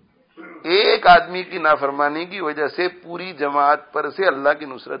 ایک آدمی کی نافرمانی کی وجہ سے پوری جماعت پر سے اللہ کی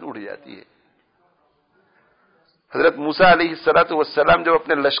نصرت اٹھ جاتی ہے. حضرت موسیٰ علیہ الصلوۃ والسلام جب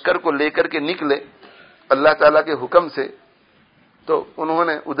اپنے لشکر کو لے کر کے نکلے اللہ تعالیٰ کے حکم سے، تو انہوں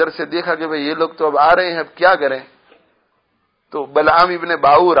نے ادھر سے دیکھا کہ بھئی یہ لوگ تو اب آ رہے ہیں، اب کیا کریں. تو بلعام ابن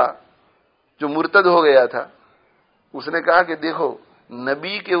باورا جو مرتد ہو گیا تھا، اس نے کہا کہ دیکھو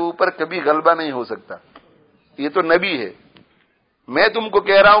نبی کے اوپر کبھی غلبہ نہیں ہو سکتا، یہ تو نبی ہے. میں تم کو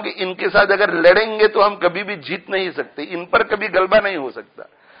کہہ رہا ہوں کہ ان کے ساتھ اگر لڑیں گے تو ہم کبھی بھی جیت نہیں سکتے، ان پر کبھی غلبہ نہیں ہو سکتا.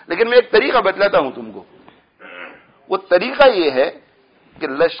 لیکن میں ایک طریقہ بتلاتا ہوں تم کو. وہ طریقہ یہ ہے کہ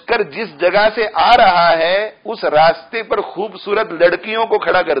لشکر جس جگہ سے آ رہا ہے اس راستے پر خوبصورت لڑکیوں کو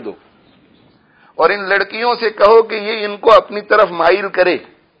کھڑا کر دو اور ان لڑکیوں سے کہو کہ یہ ان کو اپنی طرف مائل کرے.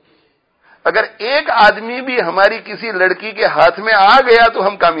 اگر ایک آدمی بھی ہماری کسی لڑکی کے ہاتھ میں آ گیا تو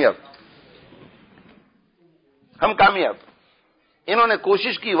ہم کامیاب. انہوں نے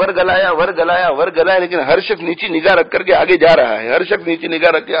کوشش کی، ور گلایا، لیکن ہر شخص نیچی نگاہ رکھ کر کے آگے جا رہا ہے،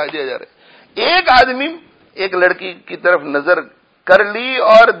 ایک آدمی ایک لڑکی کی طرف نظر کر لی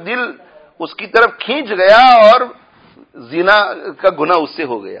اور دل اس کی طرف کھینچ گیا اور زنا کا گناہ اس سے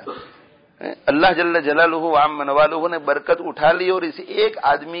ہو گیا. اللہ جل جلالہ وعم نوالہ نے برکت اٹھا لی اور اسی ایک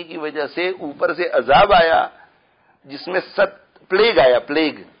آدمی کی وجہ سے اوپر سے عذاب آیا جس میں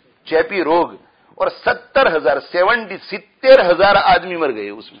پلیگ چیپی روگ، اور 70,000 آدمی مر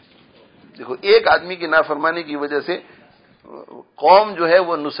گئے اس میں. دیکھو ایک آدمی کی نافرمانی کی وجہ سے قوم جو ہے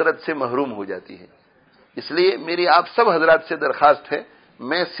وہ نصرت سے محروم ہو جاتی ہے. اس لیے میری آپ سب حضرات سے درخواست ہے،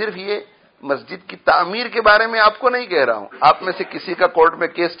 میں صرف یہ مسجد کی تعمیر کے بارے میں آپ کو نہیں کہہ رہا ہوں. آپ میں سے کسی کا کورٹ میں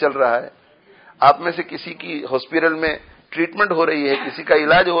کیس چل رہا ہے، آپ میں سے کسی کی ہاسپٹل میں ٹریٹمنٹ ہو رہی ہے، کسی کا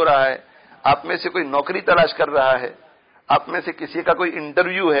علاج ہو رہا ہے، آپ میں سے کوئی نوکری تلاش کر رہا ہے، آپ میں سے کسی کا کوئی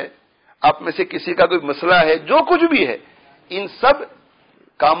انٹرویو ہے، آپ میں سے کسی کا کوئی مسئلہ ہے، جو کچھ بھی ہے، ان سب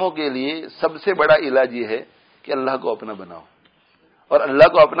کاموں کے لیے سب سے بڑا علاج یہ ہے کہ اللہ کو اپنا بناؤ. اور اللہ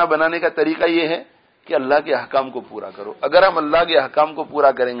کو اپنا بنانے کا طریقہ یہ ہے کہ اللہ کے احکام کو پورا کرو. اگر ہم اللہ کے احکام کو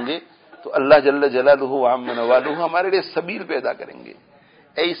پورا کریں گے تو اللہ جل جلالہ وعم نوالہ ہمارے لیے سبیل پیدا کریں گے.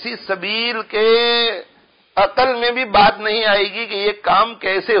 ایسی سبیل کے عقل میں بھی بات نہیں آئے گی کہ یہ کام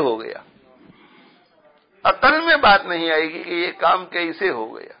کیسے ہو گیا، عقل میں بات نہیں آئے گی کہ یہ کام کیسے ہو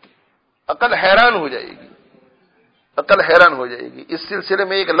گیا، عقل حیران ہو جائے گی، عقل حیران ہو جائے گی۔ اس سلسلے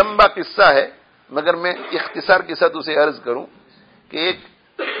میں ایک لمبا قصہ ہے، مگر میں اختصار کے ساتھ اسے عرض کروں کہ ایک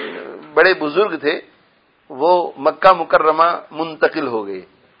بڑے بزرگ تھے، وہ مکہ مکرمہ منتقل ہو گئے،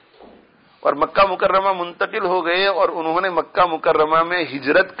 اور مکہ مکرمہ منتقل ہو گئے اور انہوں نے مکہ مکرمہ میں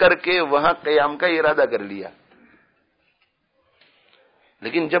ہجرت کر کے وہاں قیام کا ارادہ کر لیا۔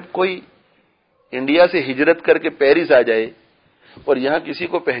 لیکن جب کوئی انڈیا سے ہجرت کر کے پیرس آ جائے اور یہاں کسی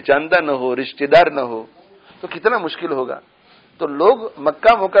کو پہچانتا نہ ہو، رشتہ دار نہ ہو، تو کتنا مشکل ہوگا۔ تو لوگ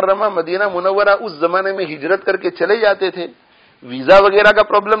مکہ مکرمہ مدینہ منورہ اس زمانے میں ہجرت کر کے چلے جاتے تھے، ویزا وغیرہ کا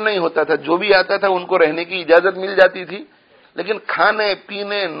پرابلم نہیں ہوتا تھا، جو بھی آتا تھا ان کو رہنے کی اجازت مل جاتی تھی، لیکن کھانے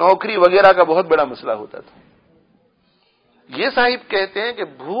پینے نوکری وغیرہ کا بہت بڑا مسئلہ ہوتا تھا۔ یہ صاحب کہتے ہیں کہ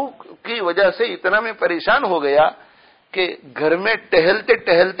بھوک کی وجہ سے اتنا میں پریشان ہو گیا کہ گھر میں ٹہلتے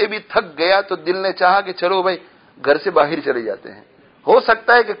ٹہلتے بھی تھک گیا، تو دل نے چاہا کہ چلو بھائی گھر سے باہر چلے جاتے ہیں، ہو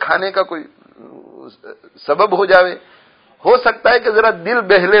سکتا ہے کہ کھانے کا کوئی سبب ہو جاوے، ہو سکتا ہے کہ ذرا دل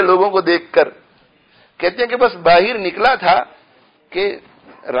بہلے لوگوں کو دیکھ کر۔ کہتے ہیں کہ بس باہر نکلا تھا کہ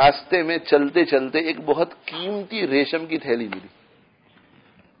راستے میں چلتے چلتے ایک بہت قیمتی ریشم کی تھیلی ملی،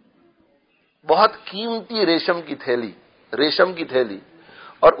 بہت قیمتی ریشم کی تھیلی،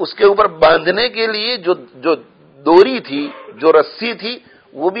 اور اس کے اوپر باندھنے کے لیے جو ڈوری تھی، جو رسی تھی،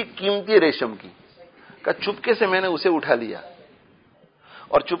 وہ بھی قیمتی ریشم کی۔ کہ چپکے سے میں نے اسے اٹھا لیا،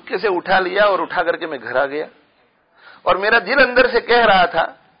 اور چپکے سے اٹھا لیا اور اٹھا کر کے میں گھر آ گیا، اور میرا دل اندر سے کہہ رہا تھا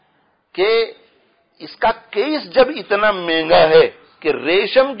کہ اس کا کیس جب اتنا مہنگا ہے کہ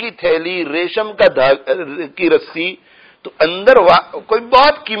ریشم کی تھیلی، ریشم کی رسی، تو اندر کوئی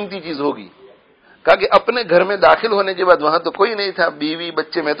بہت قیمتی چیز ہوگی۔ کہا کہ اپنے گھر میں داخل ہونے کے بعد وہاں تو کوئی نہیں تھا، بیوی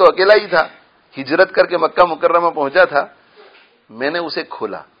بچے، میں تو اکیلا ہی تھا، ہجرت کر کے مکہ مکرمہ پہنچا تھا۔ میں نے اسے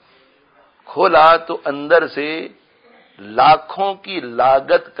کھولا تو اندر سے لاکھوں کی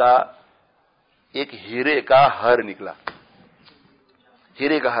لاگت کا ایک ہیرے کا ہار نکلا،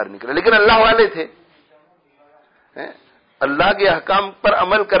 لیکن اللہ والے تھے، اللہ کے احکام پر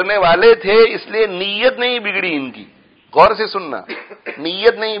عمل کرنے والے تھے، اس لیے نیت نہیں بگڑی ان کی۔ غور سے سننا،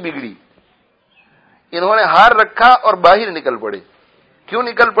 نیت نہیں بگڑی۔ انہوں نے ہار رکھا اور باہر نکل پڑے۔ کیوں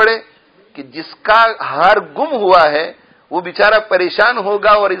نکل پڑے؟ کہ جس کا ہار گم ہوا ہے وہ بیچارہ پریشان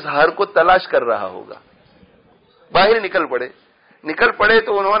ہوگا اور اس ہار کو تلاش کر رہا ہوگا۔ باہر نکل پڑے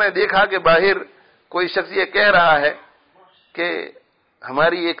تو انہوں نے دیکھا کہ باہر کوئی شخص یہ کہہ رہا ہے کہ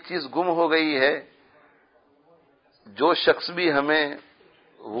ہماری ایک چیز گم ہو گئی ہے، جو شخص بھی ہمیں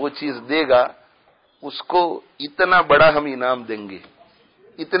وہ چیز دے گا اس کو اتنا بڑا ہم انعام دیں گے،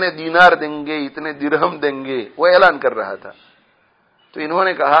 اتنے دینار دیں گے، اتنے درہم دیں گے، وہ اعلان کر رہا تھا۔ تو انہوں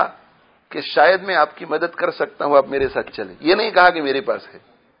نے کہا کہ شاید میں آپ کی مدد کر سکتا ہوں، آپ میرے ساتھ چلیں۔ یہ نہیں کہا کہ میرے پاس ہے،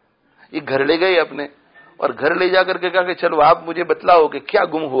 یہ گھر لے گئے اپنے، اور گھر لے جا کر کے کہا کہ چلو آپ مجھے بتلاؤ کہ کیا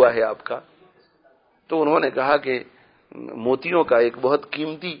گم ہوا ہے آپ کا۔ تو انہوں نے کہا کہ موتیوں کا ایک بہت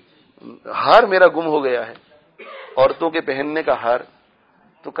قیمتی ہار میرا گم ہو گیا ہے، عورتوں کے پہننے کا ہار۔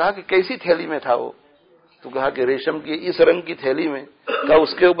 تو کہا کہ کیسی تھیلی میں تھا وہ؟ تو کہا کہ ریشم کی اس رنگ کی تھیلی میں۔ کہا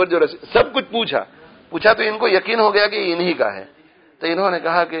اس کے اوپر جو سب کچھ پوچھا تو ان کو یقین ہو گیا کہ انہی کا ہے۔ تو انہوں نے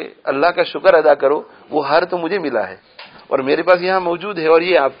کہا کہ اللہ کا شکر ادا کرو، وہ ہار تو مجھے ملا ہے اور میرے پاس یہاں موجود ہے، اور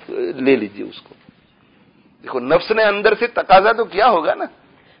یہ آپ لے لیجئے اس کو۔ دیکھو نفس نے اندر سے تقاضا تو کیا ہوگا نا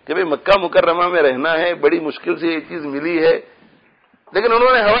کہ بھئی مکہ مکرمہ میں رہنا ہے، بڑی مشکل سے یہ چیز ملی ہے، لیکن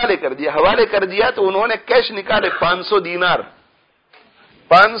انہوں نے حوالے کر دیا تو انہوں نے کیش نکالے 500 دینار،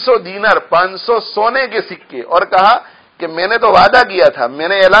 500 سونے کے سکے، اور کہا کہ میں نے تو وعدہ کیا تھا، میں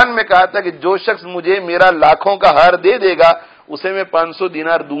نے اعلان میں کہا تھا کہ جو شخص مجھے میرا لاکھوں کا ہار دے گا اسے میں 500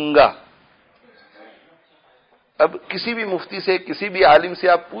 دینار دوں گا۔ اب کسی بھی مفتی سے، کسی بھی عالم سے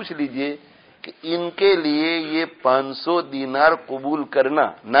آپ پوچھ لیجئے کہ ان کے لیے یہ 500 دینار قبول کرنا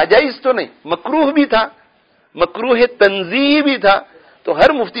ناجائز تو نہیں، مکروہ بھی تھا، مکروہ تنزیہی بھی تھا، تو ہر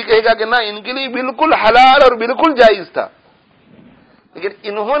مفتی کہے گا کہ نہ ان کے لیے بالکل حلال اور بالکل جائز تھا۔ لیکن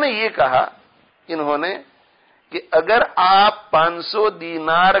انہوں نے یہ کہا کہ اگر آپ 500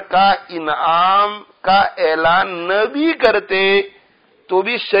 دینار کا انعام کا اعلان نہ بھی کرتے تو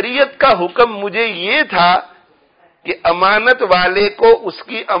بھی شریعت کا حکم مجھے یہ تھا کہ امانت والے کو اس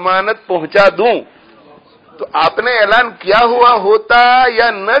کی امانت پہنچا دوں۔ تو آپ نے اعلان کیا ہوا ہوتا یا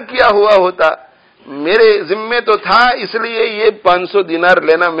نہ کیا ہوا ہوتا، میرے ذمے تو تھا، اس لیے یہ 500 دینار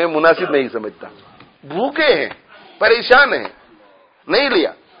لینا میں مناسب نہیں سمجھتا۔ بھوکے ہیں، پریشان ہیں، نہیں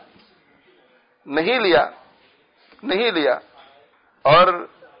لیا، اور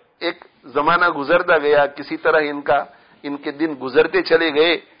ایک زمانہ گزرتا گیا، کسی طرح ان کا ان کے دن گزرتے چلے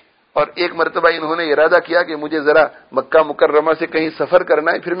گئے اور ایک مرتبہ انہوں نے ارادہ کیا کہ مجھے ذرا مکہ مکرمہ سے کہیں سفر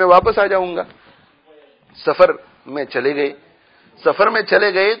کرنا ہے، پھر میں واپس آ جاؤں گا۔ سفر میں چلے گئے، سفر میں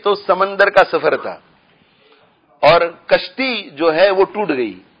چلے گئے تو سمندر کا سفر تھا اور کشتی جو ہے وہ ٹوٹ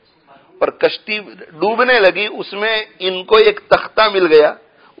گئی اور کشتی ڈوبنے لگی۔ اس میں ان کو ایک تختہ مل گیا،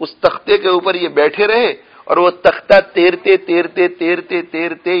 اس تختے کے اوپر یہ بیٹھے رہے اور وہ تختہ تیرتے تیرتے تیرتے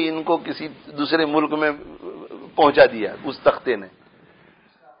تیرتے ان کو کسی دوسرے ملک میں پہنچا دیا اس تختے نے۔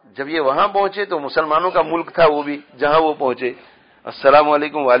 جب یہ وہاں پہنچے تو مسلمانوں کا ملک تھا وہ بھی، جہاں وہ پہنچے السلام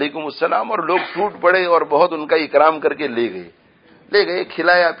علیکم وعلیکم السلام، اور لوگ ٹوٹ پڑے اور بہت ان کا اکرام کر کے لے گئے،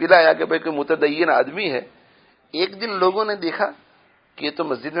 کھلایا پلایا کہ بھئی کوئی متدین آدمی ہے۔ ایک دن لوگوں نے دیکھا کہ یہ تو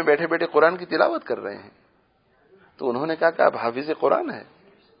مسجد میں بیٹھے بیٹھے قرآن کی تلاوت کر رہے ہیں، تو انہوں نے کہا کہ آپ حافظ قرآن ہیں؟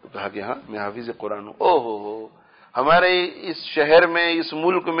 تو کہا کہ ہاں میں حافظ قرآن ہوں۔ او ہو، ہمارے اس شہر میں، اس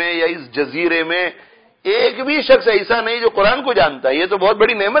ملک میں یا اس جزیرے میں ایک بھی شخص ایسا نہیں جو قرآن کو جانتا ہے، یہ تو بہت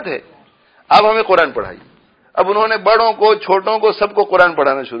بڑی نعمت ہے، آپ ہمیں قرآن پڑھائیے۔ اب انہوں نے بڑوں کو چھوٹوں کو سب کو قرآن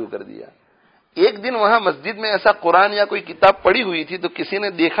پڑھانا شروع کر دیا۔ ایک دن وہاں مسجد میں ایسا قرآن یا کوئی کتاب پڑھی ہوئی تھی تو کسی نے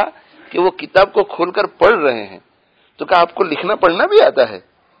دیکھا کہ وہ کتاب کو کھول کر پڑھ رہے ہیں، تو کہا آپ کو لکھنا پڑھنا بھی آتا ہے؟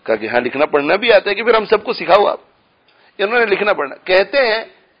 کہا کہ ہاں لکھنا پڑھنا بھی آتا ہے، کہ پھر ہم سب کو سکھاؤ آپ۔ انہوں نے لکھنا پڑھنا، کہتے ہیں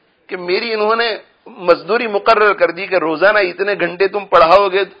کہ میری انہوں نے مزدوری مقرر کر دی کہ روزانہ اتنے گھنٹے تم پڑھاؤ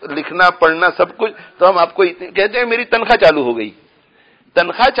گے، لکھنا پڑھنا سب کچھ، تو ہم آپ کو کہتے ہیں میری تنخواہ چالو ہو گئی۔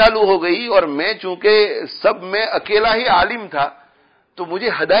 تنخواہ چالو ہو گئی اور میں چونکہ سب میں اکیلا ہی عالم تھا تو مجھے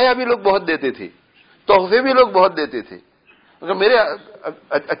ہدایہ بھی لوگ بہت دیتے تھے، تحفے بھی لوگ بہت دیتے تھے، میرے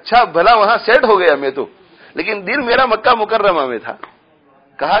اچھا بھلا وہاں سیٹ ہو گیا میں تو، لیکن دل میرا مکہ مکرمہ میں تھا۔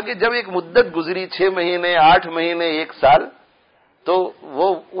 کہا کہ جب ایک مدت گزری 6 مہینے 8 مہینے 1 سال، تو وہ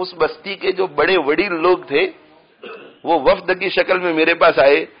اس بستی کے جو بڑے وڈیل لوگ تھے وہ وفد کی شکل میں میرے پاس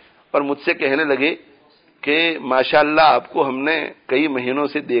آئے اور مجھ سے کہنے لگے کہ ماشاءاللہ آپ کو ہم نے کئی مہینوں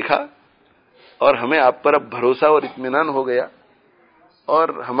سے دیکھا اور ہمیں آپ پر اب بھروسہ اور اطمینان ہو گیا، اور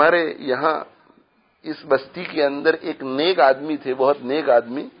ہمارے یہاں اس بستی کے اندر ایک نیک آدمی تھے، بہت نیک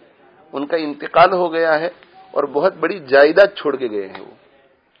آدمی، ان کا انتقال ہو گیا ہے اور بہت بڑی جائیداد چھوڑ کے گئے ہیں وہ،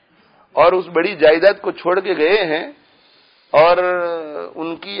 اور اس بڑی جائیداد کو چھوڑ کے گئے ہیں اور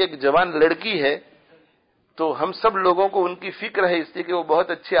ان کی ایک جوان لڑکی ہے، تو ہم سب لوگوں کو ان کی فکر ہے اس لیے کہ وہ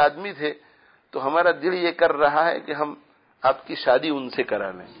بہت اچھے آدمی تھے، تو ہمارا دل یہ کر رہا ہے کہ ہم آپ کی شادی ان سے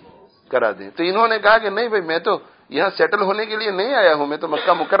کرا دیں۔ تو انہوں نے کہا کہ نہیں بھائی، میں تو یہاں سیٹل ہونے کے لیے نہیں آیا ہوں، میں تو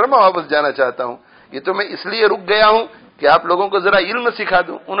مکہ مکرمہ واپس جانا چاہتا ہوں، یہ تو میں اس لیے رک گیا ہوں کہ آپ لوگوں کو ذرا علم سکھا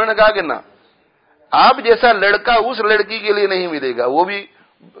دوں۔ انہوں نے کہا کہ نہ، آپ جیسا لڑکا اس لڑکی کے لیے نہیں ملے گا، وہ بھی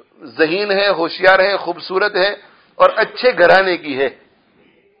ذہین ہے، ہوشیار ہے، خوبصورت ہے اور اچھے گھرانے کی ہے،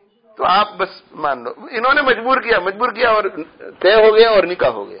 تو آپ بس مان لو۔ انہوں نے مجبور کیا اور طے ہو گیا اور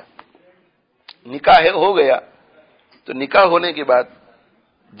نکاح ہو گیا۔ نکاح ہو گیا تو نکاح ہونے کے بعد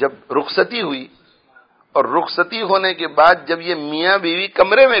جب رخصتی ہوئی، اور رخصتی ہونے کے بعد جب یہ میاں بیوی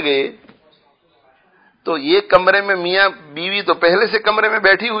کمرے میں گئے تو یہ کمرے میں میاں بیوی تو پہلے سے کمرے میں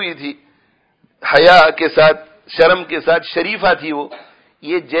بیٹھی ہوئی تھی، حیا کے ساتھ، شرم کے ساتھ، شریفہ تھی وہ۔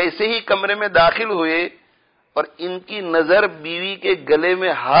 یہ جیسے ہی کمرے میں داخل ہوئے اور ان کی نظر بیوی کے گلے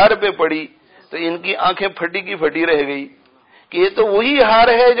میں ہار پہ پڑی تو ان کی آنکھیں پھٹی کی پھٹی رہ گئی کہ یہ تو وہی ہار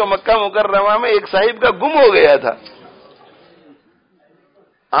ہے جو مکہ مکرمہ میں ایک صاحب کا گم ہو گیا تھا۔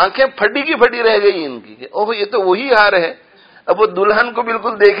 آنکھیں پھٹی کی پھٹی رہ گئی ان کی کہ اوہ یہ تو وہی ہار ہے۔ اب وہ دلہن کو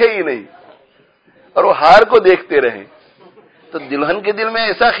بالکل دیکھے ہی نہیں اور وہ ہار کو دیکھتے رہے، تو دلہن کے دل میں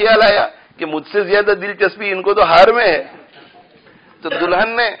ایسا خیال آیا کہ مجھ سے زیادہ دلچسپی ان کو تو ہار میں ہے۔ تو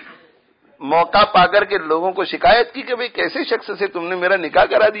دلہن نے موقع پا کر کے لوگوں کو شکایت کی کہ بھئی کیسے شخص سے تم نے میرا نکاح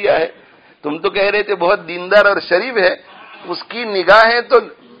کرا دیا ہے، تم تو کہہ رہے تھے بہت دیندار اور شریف ہے، اس کی نگاہیں تو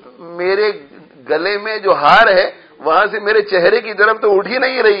میرے گلے میں جو ہار ہے وہاں سے میرے چہرے کی طرف تو اٹھ ہی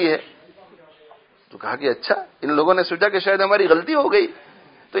نہیں رہی ہے۔ تو کہا کہ اچھا، ان لوگوں نے سوچا کہ شاید ہماری غلطی ہو گئی،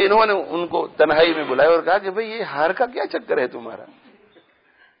 تو انہوں نے ان کو تنہائی میں بلایا اور کہا کہ بھئی یہ ہار کا کیا چکر ہے تمہارا،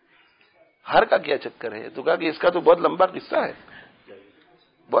 ہار کا کیا چکر ہے؟ تو کہا کہ اس کا تو بہت لمبا قصہ ہے،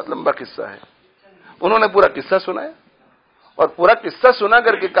 بہت لمبا قصہ ہے۔ انہوں نے پورا قصہ سنایا اور پورا قصہ سنا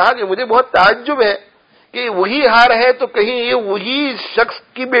کر کے کہا کہ مجھے بہت تعجب ہے کہ وہی ہار ہے تو کہیں یہ وہی شخص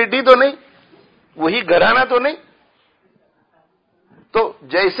کی بیٹی تو نہیں، وہی گھرانہ تو نہیں؟ تو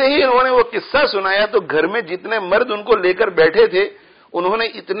جیسے ہی انہوں نے وہ قصہ سنایا تو گھر میں جتنے مرد ان کو لے کر بیٹھے تھے انہوں نے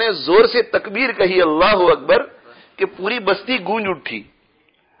اتنے زور سے تکبیر کہی اللہ اکبر کہ پوری بستی گونج اٹھی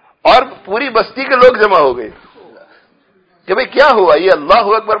اور پوری بستی کے لوگ جمع ہو گئے کہ بھئی کیا ہوا، یہ اللہ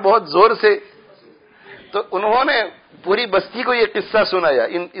اکبر بہت زور سے۔ تو انہوں نے پوری بستی کو یہ قصہ سنایا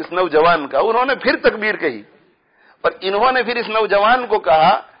اس نوجوان کا، انہوں نے پھر تکبیر کہی اور انہوں نے پھر اس نوجوان کو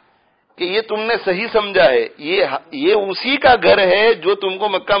کہا کہ یہ تم نے صحیح سمجھا ہے، یہ اسی کا گھر ہے جو تم کو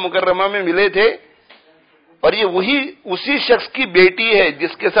مکہ مکرمہ میں ملے تھے، اور یہ اسی شخص کی بیٹی ہے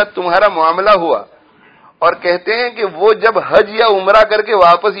جس کے ساتھ تمہارا معاملہ ہوا. اور کہتے ہیں کہ وہ جب حج یا عمرہ کر کے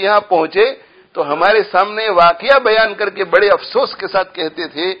واپس یہاں پہنچے تو ہمارے سامنے واقعہ بیان کر کے بڑے افسوس کے ساتھ کہتے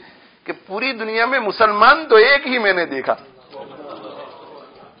تھے کہ پوری دنیا میں مسلمان تو ایک ہی میں نے دیکھا،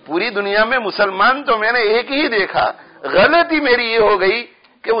 پوری دنیا میں مسلمان تو میں نے ایک ہی دیکھا، غلطی میری یہ ہو گئی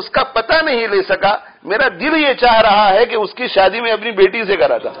کہ اس کا پتہ نہیں لے سکا، میرا دل یہ چاہ رہا ہے کہ اس کی شادی میں اپنی بیٹی سے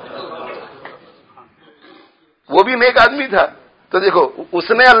کرا تھا. وہ بھی نیک آدمی تھا. تو دیکھو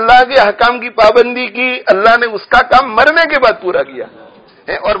اس نے اللہ کے احکام کی پابندی کی، اللہ نے اس کا کام مرنے کے بعد پورا کیا،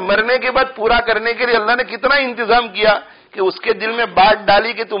 اور مرنے کے بعد پورا کرنے کے لیے اللہ نے کتنا انتظام کیا کہ اس کے دل میں بات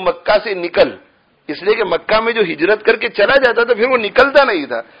ڈالی کہ تو مکہ سے نکل. اس لیے کہ مکہ میں جو ہجرت کر کے چلا جاتا تھا پھر وہ نکلتا نہیں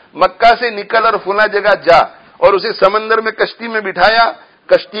تھا. مکہ سے نکل اور فلاں جگہ جا، اور اسے سمندر میں کشتی میں بٹھایا،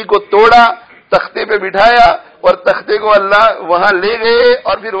 کشتی کو توڑا، تختے پہ بٹھایا، اور تختے کو اللہ وہاں لے گئے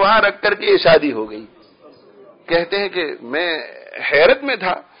اور پھر وہاں رکھ کر کے یہ شادی ہو گئی. کہتے ہیں کہ میں حیرت میں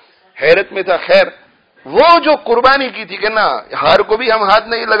تھا. خیر وہ جو قربانی کی تھی کہ نا ہار کو بھی ہم ہاتھ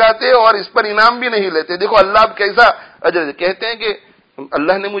نہیں لگاتے اور اس پر انعام بھی نہیں لیتے، دیکھو اللہ اب کیسا اجر. کہتے ہیں کہ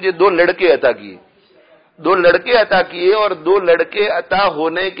اللہ نے مجھے 2 لڑکے عطا کیے، 2 لڑکے عطا کیے، اور 2 لڑکے عطا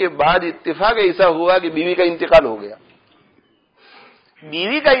ہونے کے بعد اتفاق ایسا ہوا کہ بیوی کا انتقال ہو گیا.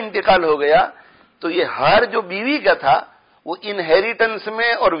 بیوی کا انتقال ہو گیا تو یہ ہار جو بیوی کا تھا وہ انہیریٹنس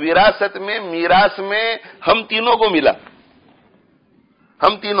میں اور وراثت میں، میراث میں ہم تینوں کو ملا.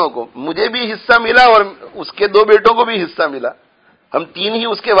 ہم تینوں کو، مجھے بھی حصہ ملا اور اس کے 2 بیٹوں کو بھی حصہ ملا. ہم 3 ہی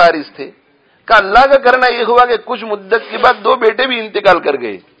اس کے وارث تھے. کہ اللہ کا کرنا یہ ہوا کہ کچھ مدت کے بعد 2 بیٹے بھی انتقال کر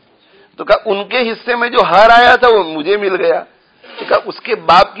گئے. تو کہا ان کے حصے میں جو ہار آیا تھا وہ مجھے مل گیا. تو کہا اس کے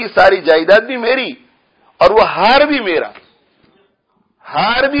باپ کی ساری جائیداد بھی میری اور وہ ہار بھی میرا،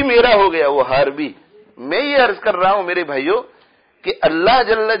 ہار بھی میرا ہو گیا. وہ ہار بھی میں یہ عرض کر رہا ہوں میرے بھائیوں کہ اللہ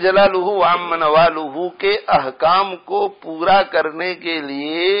جل جلالہ وعم نوالہ کے احکام کو پورا کرنے کے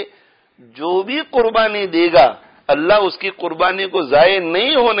لیے جو بھی قربانی دے گا اللہ اس کی قربانی کو ضائع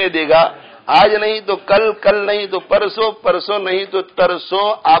نہیں ہونے دے گا. آج نہیں تو کل، کل نہیں تو پرسوں، پرسوں نہیں تو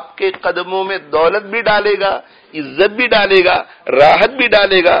ترسوں آپ کے قدموں میں دولت بھی ڈالے گا، عزت بھی ڈالے گا، راحت بھی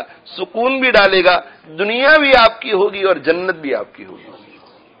ڈالے گا، سکون بھی ڈالے گا. دنیا بھی آپ کی ہوگی اور جنت بھی آپ کی ہوگی.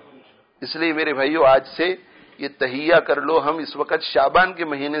 اس لیے میرے بھائیوں آج سے یہ تہیہ کر لو. ہم اس وقت شعبان کے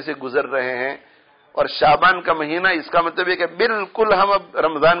مہینے سے گزر رہے ہیں، اور شعبان کا مہینہ اس کا مطلب ہے کہ بالکل ہم اب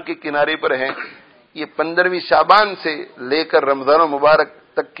رمضان کے کنارے پر ہیں. یہ 15ویں شعبان سے لے کر رمضان مبارک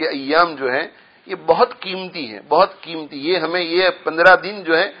تک کے ایام جو ہیں یہ بہت قیمتی ہیں، بہت قیمتی. یہ ہمیں یہ 15 دن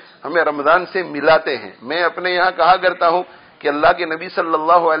جو ہے ہمیں رمضان سے ملاتے ہیں. میں اپنے یہاں کہا کرتا ہوں کہ اللہ کے نبی صلی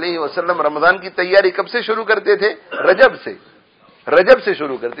اللہ علیہ وسلم رمضان کی تیاری کب سے شروع کرتے تھے؟ رجب سے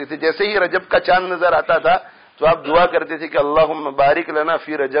شروع کرتے تھے. جیسے ہی رجب کا چاند نظر آتا تھا تو آپ دعا کرتے تھے کہ اللہم بارک لنا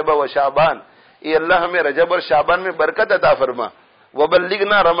فی رجب و شعبان، اے اللہ ہمیں رجب اور شعبان میں برکت عطا فرما.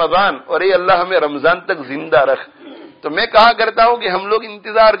 وبلغنا رمضان، اور اے اللہ ہمیں رمضان تک زندہ رکھ. تو میں کہا کرتا ہوں کہ ہم لوگ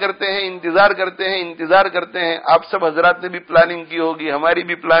انتظار کرتے ہیں. آپ سب حضرات نے بھی پلاننگ کی ہوگی، ہماری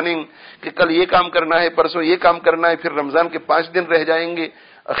بھی پلاننگ کہ کل یہ کام کرنا ہے، پرسوں یہ کام کرنا ہے، پھر رمضان کے 5 دن رہ جائیں گے،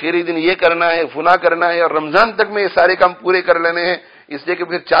 آخری دن یہ کرنا ہے، فنا کرنا ہے، اور رمضان تک میں یہ سارے کام پورے کر لینے ہیں. اس لیے کہ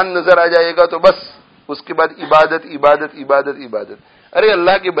پھر چاند نظر آ جائے گا تو بس اس کے بعد عبادت عبادت عبادت عبادت. ارے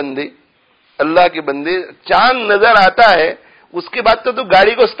اللہ کے بندے چاند نظر آتا ہے اس کے بعد تو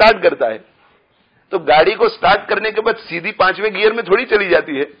گاڑی کو سٹارٹ کرتا ہے. تو گاڑی کو سٹارٹ کرنے کے بعد سیدھی 5ویں گیئر میں تھوڑی چلی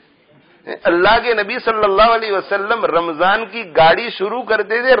جاتی ہے. اللہ کے نبی صلی اللہ علیہ وسلم رمضان کی گاڑی شروع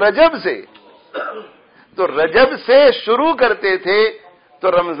کرتے تھے رجب سے. تو رجب سے شروع کرتے تھے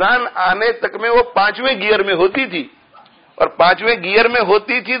تو رمضان آنے تک میں وہ 5ویں گیئر میں ہوتی تھی، اور 5ویں گیئر میں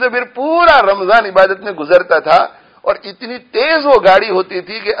ہوتی تھی تو پھر پورا رمضان عبادت میں گزرتا تھا. اور اتنی تیز وہ گاڑی ہوتی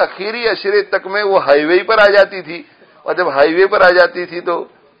تھی کہ آخری عشرے تک میں وہ ہائی وے پر آ جاتی تھی. اور جب ہائی وے پر آ جاتی تھی تو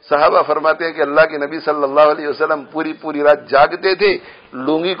صحابہ فرماتے ہیں کہ اللہ کے نبی صلی اللہ علیہ وسلم پوری رات جاگتے تھے،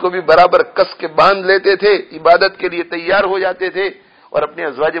 لونگی کو بھی برابر کس کے باندھ لیتے تھے، عبادت کے لیے تیار ہو جاتے تھے، اور اپنے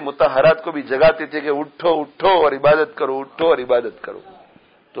ازواج مطہرات کو بھی جگاتے تھے کہ اٹھو اٹھو اور عبادت کرو، اٹھو اور عبادت کرو.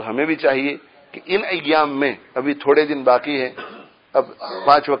 تو ہمیں بھی چاہیے کہ ان ایام میں ابھی تھوڑے دن باقی ہیں، اب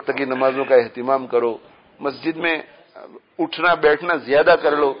 5 وقت کی نمازوں کا اہتمام کرو، مسجد میں اٹھنا بیٹھنا زیادہ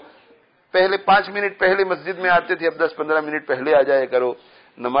کر لو. پہلے 5 منٹ پہلے مسجد میں آتے تھے، اب 10-15 منٹ پہلے آ جایا کرو.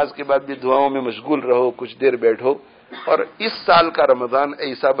 نماز کے بعد بھی دعاؤں میں مشغول رہو، کچھ دیر بیٹھو. اور اس سال کا رمضان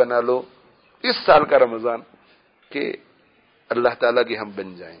ایسا بنا لو، اس سال کا رمضان کہ اللہ تعالیٰ کے ہم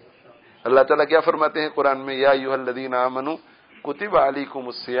بن جائیں. اللہ تعالیٰ کیا فرماتے ہیں قرآن میں؟ یا ایھا الذین آمنوا کتب علیکم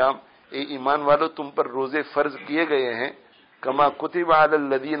الصیام، اے ایمان والو تم پر روزے فرض کیے گئے ہیں. کما کتب علی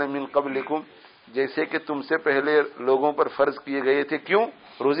الذین من قبلکم، جیسے کہ تم سے پہلے لوگوں پر فرض کیے گئے تھے۔ کیوں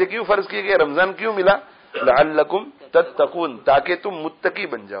روزے کیوں فرض کیے گئے، رمضان کیوں ملا؟ لعلکم تتقون، تاکہ تم متقی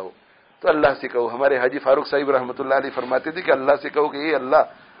بن جاؤ۔ تو اللہ سے کہو، ہمارے حاجی فاروق صاحب رحمۃ اللہ علیہ فرماتے تھے کہ اللہ سے کہو کہ اے اللہ،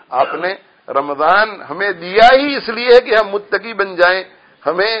 آپ نے رمضان ہمیں دیا ہی اس لیے ہے کہ ہم متقی بن جائیں،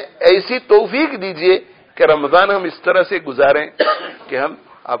 ہمیں ایسی توفیق دیجئے کہ رمضان ہم اس طرح سے گزاریں کہ ہم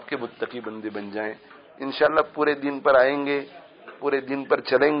آپ کے متقی بندے بن جائیں۔ انشاءاللہ پورے دن پر آئیں گے، پورے دن پر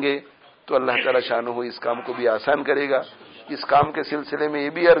چلیں گے تو اللہ تعالی شانہ اس کام کو بھی آسان کرے گا۔ اس کام کے سلسلے میں یہ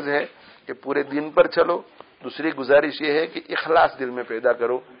بھی عرض ہے کہ پورے دن پر چلو۔ دوسری گزارش یہ ہے کہ اخلاص دل میں پیدا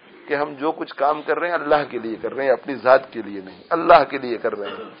کرو کہ ہم جو کچھ کام کر رہے ہیں اللہ کے لیے کر رہے ہیں، اپنی ذات کے لیے نہیں، اللہ کے لیے کر رہے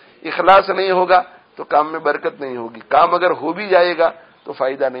ہیں۔ اخلاص نہیں ہوگا تو کام میں برکت نہیں ہوگی، کام اگر ہو بھی جائے گا تو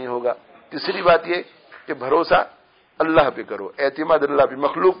فائدہ نہیں ہوگا۔ تیسری بات یہ کہ بھروسہ اللہ پہ کرو، اعتماد اللہ پہ،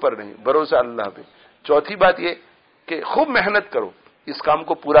 مخلوق پر نہیں، بھروسہ اللہ پہ۔ چوتھی بات یہ کہ خوب محنت کرو اس کام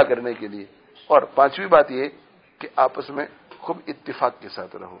کو پورا کرنے کے لیے۔ اور پانچویں بات یہ کہ آپس میں خوب اتفاق کے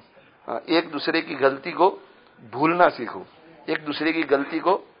ساتھ رہو، ایک دوسرے کی غلطی کو بھولنا سیکھو، ایک دوسرے کی غلطی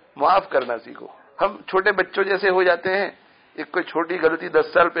کو معاف کرنا سیکھو۔ ہم چھوٹے بچوں جیسے ہو جاتے ہیں، ایک کوئی چھوٹی غلطی 10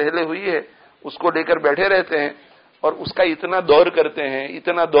 سال پہلے ہوئی ہے اس کو لے کر بیٹھے رہتے ہیں اور اس کا اتنا دور کرتے ہیں،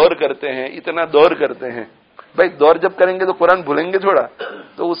 اتنا دور کرتے ہیں، اتنا دور کرتے ہیں۔ بھائی دور جب کریں گے تو قرآن بھولیں گے تھوڑا،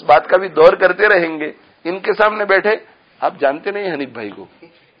 تو اس بات کا بھی دور کرتے رہیں گے۔ ان کے سامنے بیٹھے، آپ جانتے نہیں حنیف بھائی کو،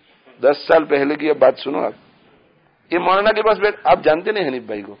 10 سال پہلے کی اب بات سنو آپ، یہ مولانا کے پاس بیٹھ، آپ جانتے نہیں حنیف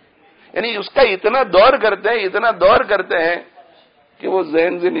بھائی کو، یعنی اس کا اتنا دور کرتے ہیں، اتنا دور کرتے ہیں کہ وہ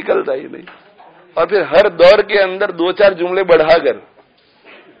ذہن سے نکلتا ہی نہیں۔ اور پھر ہر دور کے اندر 2-4 جملے بڑھا کر،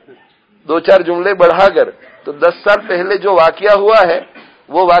 2-4 جملے بڑھا کر، تو 10 سال پہلے جو واقعہ ہوا ہے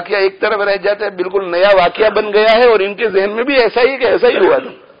وہ واقعہ ایک طرف رہ جاتا ہے، بالکل نیا واقعہ بن گیا ہے، اور ان کے ذہن میں بھی ایسا ہی کہ ایسا ہی ہوا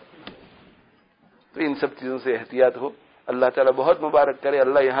تھا۔ تو ان سب چیزوں سے احتیاط ہو۔ اللہ تعالیٰ بہت مبارک کرے،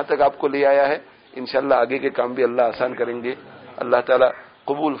 اللہ یہاں تک آپ کو لے آیا ہے، انشاءاللہ آگے کے کام بھی اللہ آسان کریں گے۔ اللہ تعالیٰ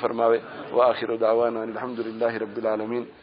قبول فرماوے۔ وآخر دعوانا الحمدللہ رب العالمین۔